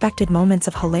unexpected moments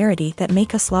of hilarity that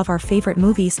make us love our favorite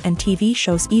movies and TV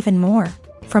shows even more.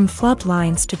 From flubbed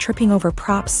lines to tripping over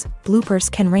props,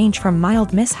 bloopers can range from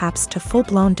mild mishaps to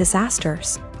full-blown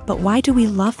disasters. But why do we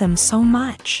love them so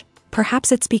much?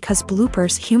 Perhaps it's because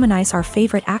bloopers humanize our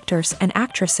favorite actors and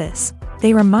actresses.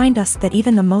 They remind us that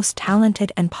even the most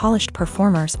talented and polished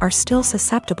performers are still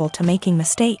susceptible to making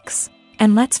mistakes.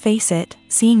 And let's face it,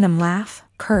 seeing them laugh,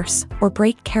 curse, or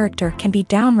break character can be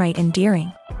downright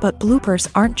endearing. But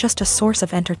bloopers aren't just a source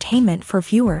of entertainment for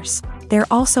viewers. They're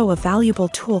also a valuable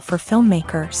tool for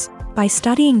filmmakers. By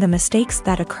studying the mistakes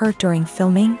that occur during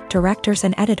filming, directors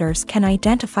and editors can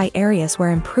identify areas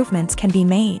where improvements can be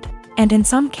made. And in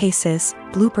some cases,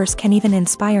 bloopers can even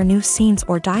inspire new scenes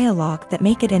or dialogue that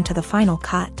make it into the final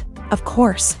cut. Of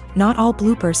course, not all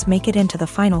bloopers make it into the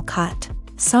final cut.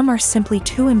 Some are simply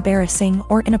too embarrassing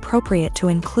or inappropriate to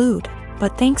include.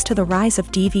 But thanks to the rise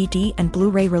of DVD and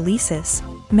Blu-ray releases,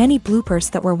 many bloopers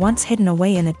that were once hidden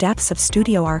away in the depths of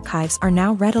studio archives are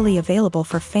now readily available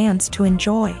for fans to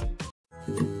enjoy.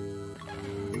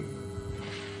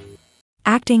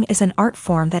 Acting is an art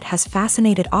form that has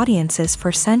fascinated audiences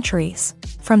for centuries.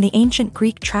 From the ancient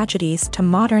Greek tragedies to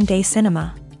modern-day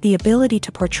cinema, the ability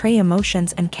to portray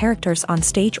emotions and characters on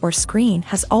stage or screen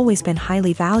has always been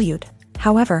highly valued.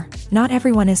 However, not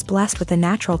everyone is blessed with a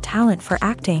natural talent for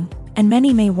acting, and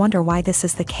many may wonder why this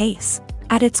is the case.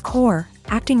 At its core,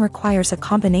 acting requires a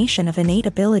combination of innate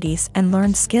abilities and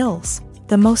learned skills.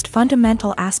 The most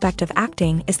fundamental aspect of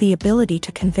acting is the ability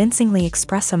to convincingly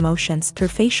express emotions through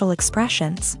facial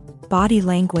expressions, body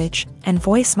language, and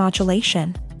voice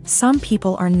modulation. Some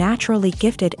people are naturally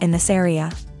gifted in this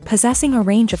area, possessing a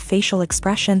range of facial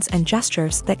expressions and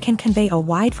gestures that can convey a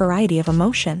wide variety of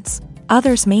emotions.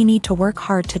 Others may need to work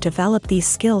hard to develop these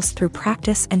skills through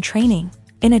practice and training.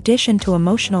 In addition to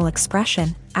emotional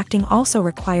expression, acting also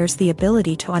requires the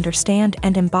ability to understand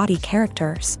and embody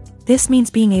characters. This means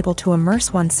being able to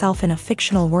immerse oneself in a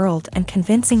fictional world and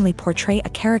convincingly portray a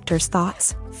character's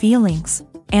thoughts, feelings,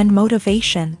 and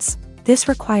motivations. This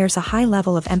requires a high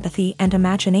level of empathy and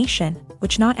imagination,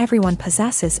 which not everyone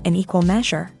possesses in equal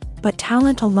measure. But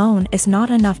talent alone is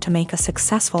not enough to make a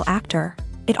successful actor.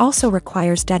 it also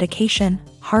requires dedication,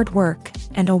 hard work,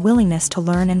 and a willingness to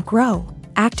learn and grow.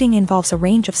 Acting involves a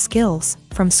range of skills,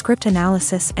 from script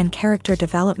analysis and character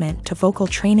development to vocal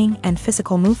training and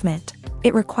physical movement.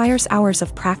 It requires hours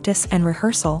of practice and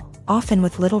rehearsal, often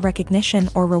with little recognition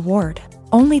or reward.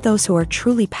 Only those who are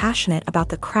truly passionate about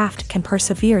the craft can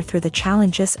persevere through the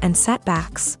challenges and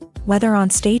setbacks. Whether on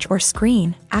stage or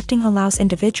screen, acting allows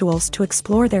individuals to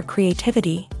explore their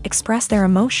creativity, express their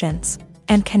emotions,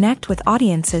 and connect with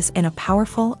audiences in a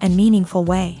powerful and meaningful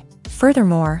way.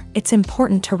 Furthermore, it's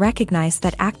important to recognize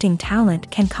that acting talent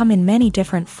can come in many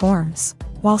different forms.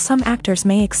 While some actors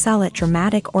may excel at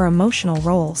dramatic or emotional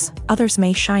roles, others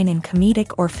may shine in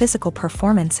comedic or physical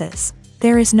performances.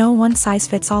 There is no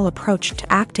one-size-fits-all approach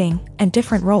to acting, and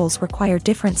different roles require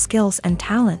different skills and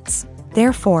talents.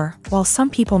 Therefore, while some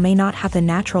people may not have the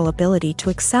natural ability to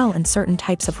excel in certain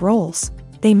types of roles,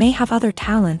 they may have other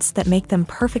talents that make them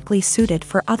perfectly suited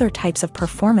for other types of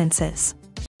performances.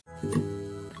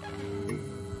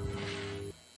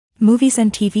 Movies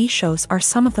and TV shows are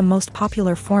some of the most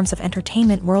popular forms of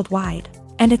entertainment worldwide,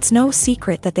 and it's no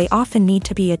secret that they often need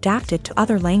to be adapted to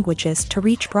other languages to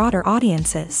reach broader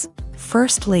audiences.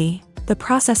 Firstly, the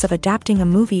process of adapting a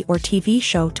movie or TV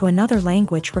show to another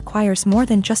language requires more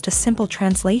than just a simple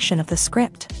translation of the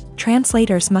script.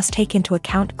 Translators must take into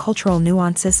account cultural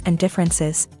nuances and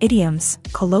differences, idioms,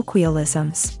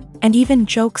 colloquialisms, and even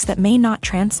jokes that may not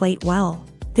translate well.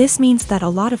 This means that a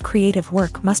lot of creative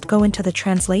work must go into the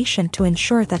translation to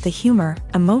ensure that the humor,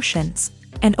 emotions,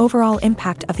 and overall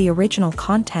impact of the original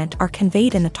content are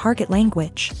conveyed in the target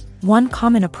language. One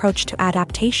common approach to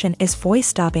adaptation is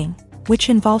voice dubbing, which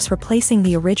involves replacing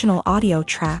the original audio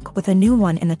track with a new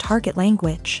one in the target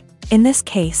language. In this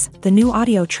case, the new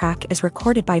audio track is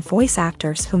recorded by voice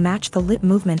actors who match the lip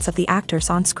movements of the actors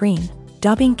on screen.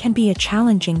 Dubbing can be a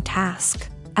challenging task,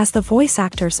 as the voice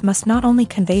actors must not only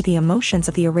convey the emotions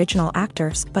of the original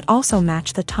actors but also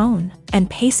match the tone and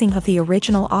pacing of the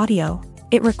original audio.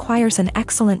 It requires an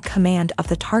excellent command of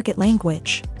the target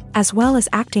language, as well as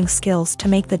acting skills to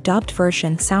make the dubbed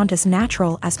version sound as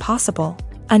natural as possible.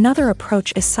 Another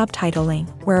approach is subtitling,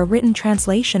 where a written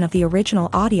translation of the original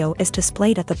audio is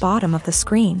displayed at the bottom of the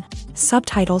screen.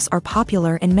 Subtitles are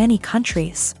popular in many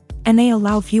countries, and they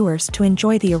allow viewers to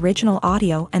enjoy the original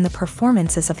audio and the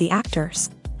performances of the actors.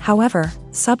 However,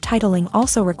 subtitling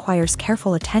also requires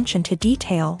careful attention to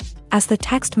detail, as the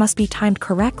text must be timed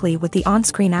correctly with the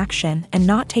on-screen action and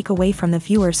not take away from the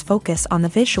viewer's focus on the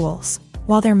visuals.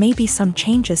 While there may be some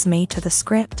changes made to the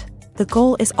script, the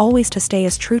goal is always to stay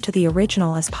as true to the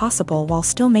original as possible while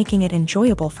still making it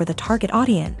enjoyable for the target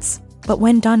audience. But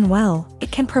when done well,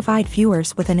 it can provide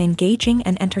viewers with an engaging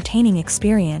and entertaining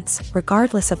experience,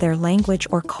 regardless of their language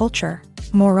or culture.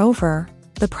 Moreover,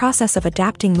 the process of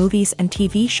adapting movies and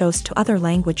TV shows to other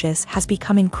languages has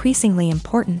become increasingly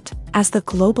important, as the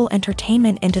global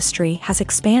entertainment industry has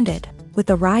expanded, with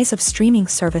the rise of streaming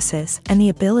services and the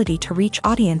ability to reach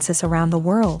audiences around the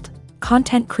world.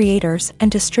 Content creators and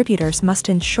distributors must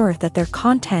ensure that their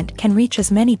content can reach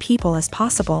as many people as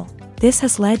possible. This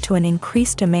has led to an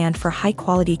increased demand for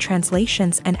high-quality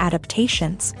translations and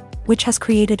adaptations, which has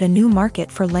created a new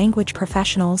market for language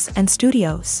professionals and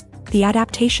studios. The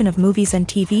adaptation of movies and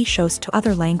TV shows to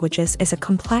other languages is a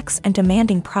complex and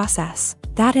demanding process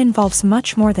that involves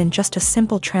much more than just a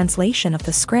simple translation of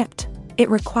the script. It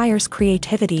requires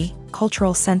creativity,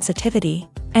 cultural sensitivity,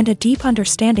 and a deep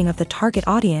understanding of the target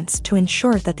audience to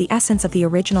ensure that the essence of the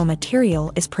original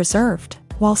material is preserved,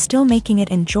 while still making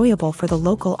it enjoyable for the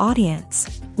local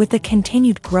audience. With the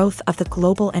continued growth of the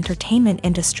global entertainment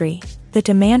industry, the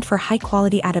demand for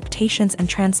high-quality adaptations and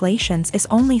translations is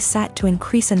only set to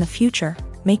increase in the future,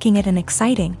 making it an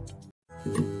exciting.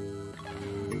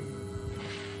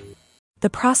 The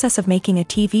process of making a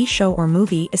TV show or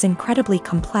movie is incredibly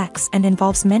complex and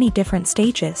involves many different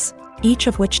stages, each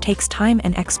of which takes time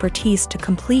and expertise to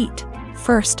complete.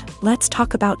 First, let's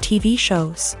talk about TV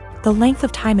shows. The length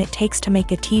of time it takes to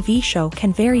make a TV show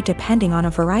can vary depending on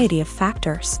a variety of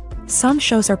factors. Some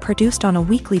shows are produced on a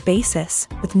weekly basis,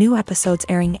 with new episodes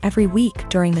airing every week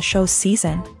during the show's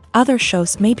season. Other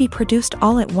shows may be produced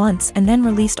all at once and then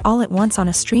released all at once on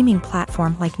a streaming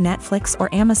platform like Netflix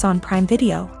or Amazon Prime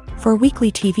Video. For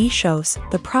weekly TV shows,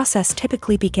 the process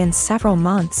typically begins several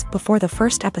months before the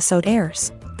first episode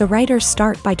airs. The writers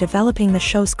start by developing the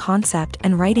show's concept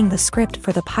and writing the script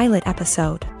for the pilot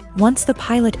episode. Once the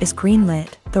pilot is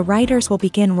greenlit, the writers will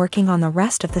begin working on the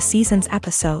rest of the season's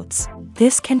episodes.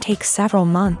 This can take several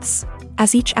months,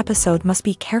 as each episode must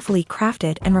be carefully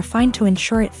crafted and refined to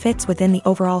ensure it fits within the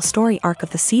overall story arc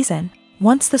of the season.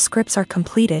 Once the scripts are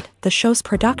completed, the show's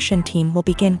production team will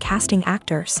begin casting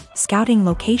actors, scouting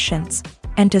locations,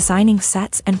 and designing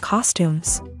sets and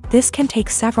costumes. This can take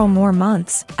several more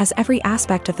months, as every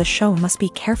aspect of the show must be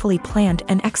carefully planned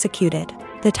and executed.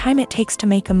 The time it takes to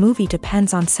make a movie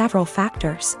depends on several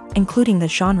factors, including the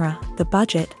genre, the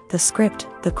budget, the script,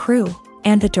 the crew,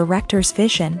 and the director's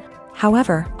vision.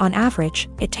 However, on average,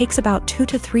 it takes about 2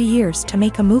 to 3 years to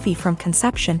make a movie from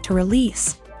conception to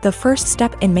release. The first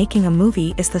step in making a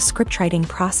movie is the scriptwriting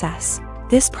process.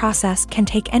 This process can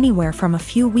take anywhere from a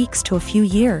few weeks to a few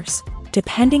years,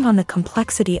 depending on the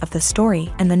complexity of the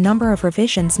story and the number of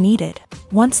revisions needed.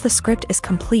 Once the script is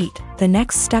complete, the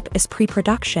next step is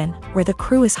pre-production, where the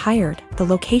crew is hired, the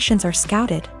locations are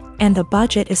scouted, and the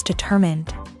budget is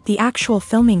determined. The actual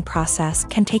filming process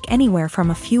can take anywhere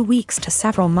from a few weeks to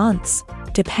several months,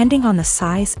 depending on the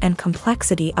size and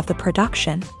complexity of the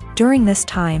production. During this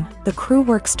time, the crew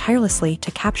works tirelessly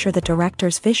to capture the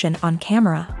director's vision on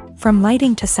camera. From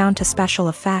lighting to sound to special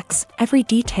effects, every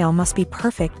detail must be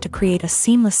perfect to create a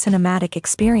seamless cinematic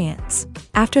experience.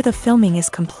 After the filming is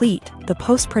complete, the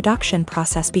post-production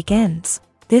process begins.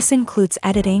 This includes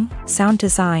editing, sound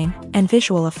design, and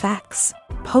visual effects.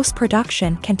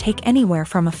 Post-production can take anywhere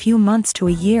from a few months to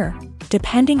a year,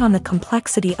 depending on the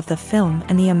complexity of the film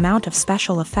and the amount of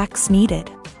special effects needed.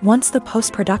 Once the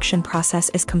post-production process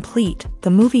is complete,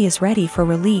 the movie is ready for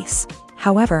release.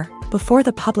 However, before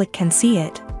the public can see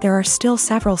it, there are still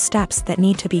several steps that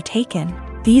need to be taken.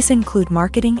 These include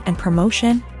marketing and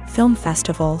promotion, film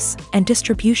festivals, and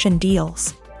distribution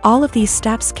deals. All of these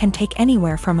steps can take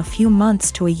anywhere from a few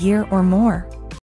months to a year or more.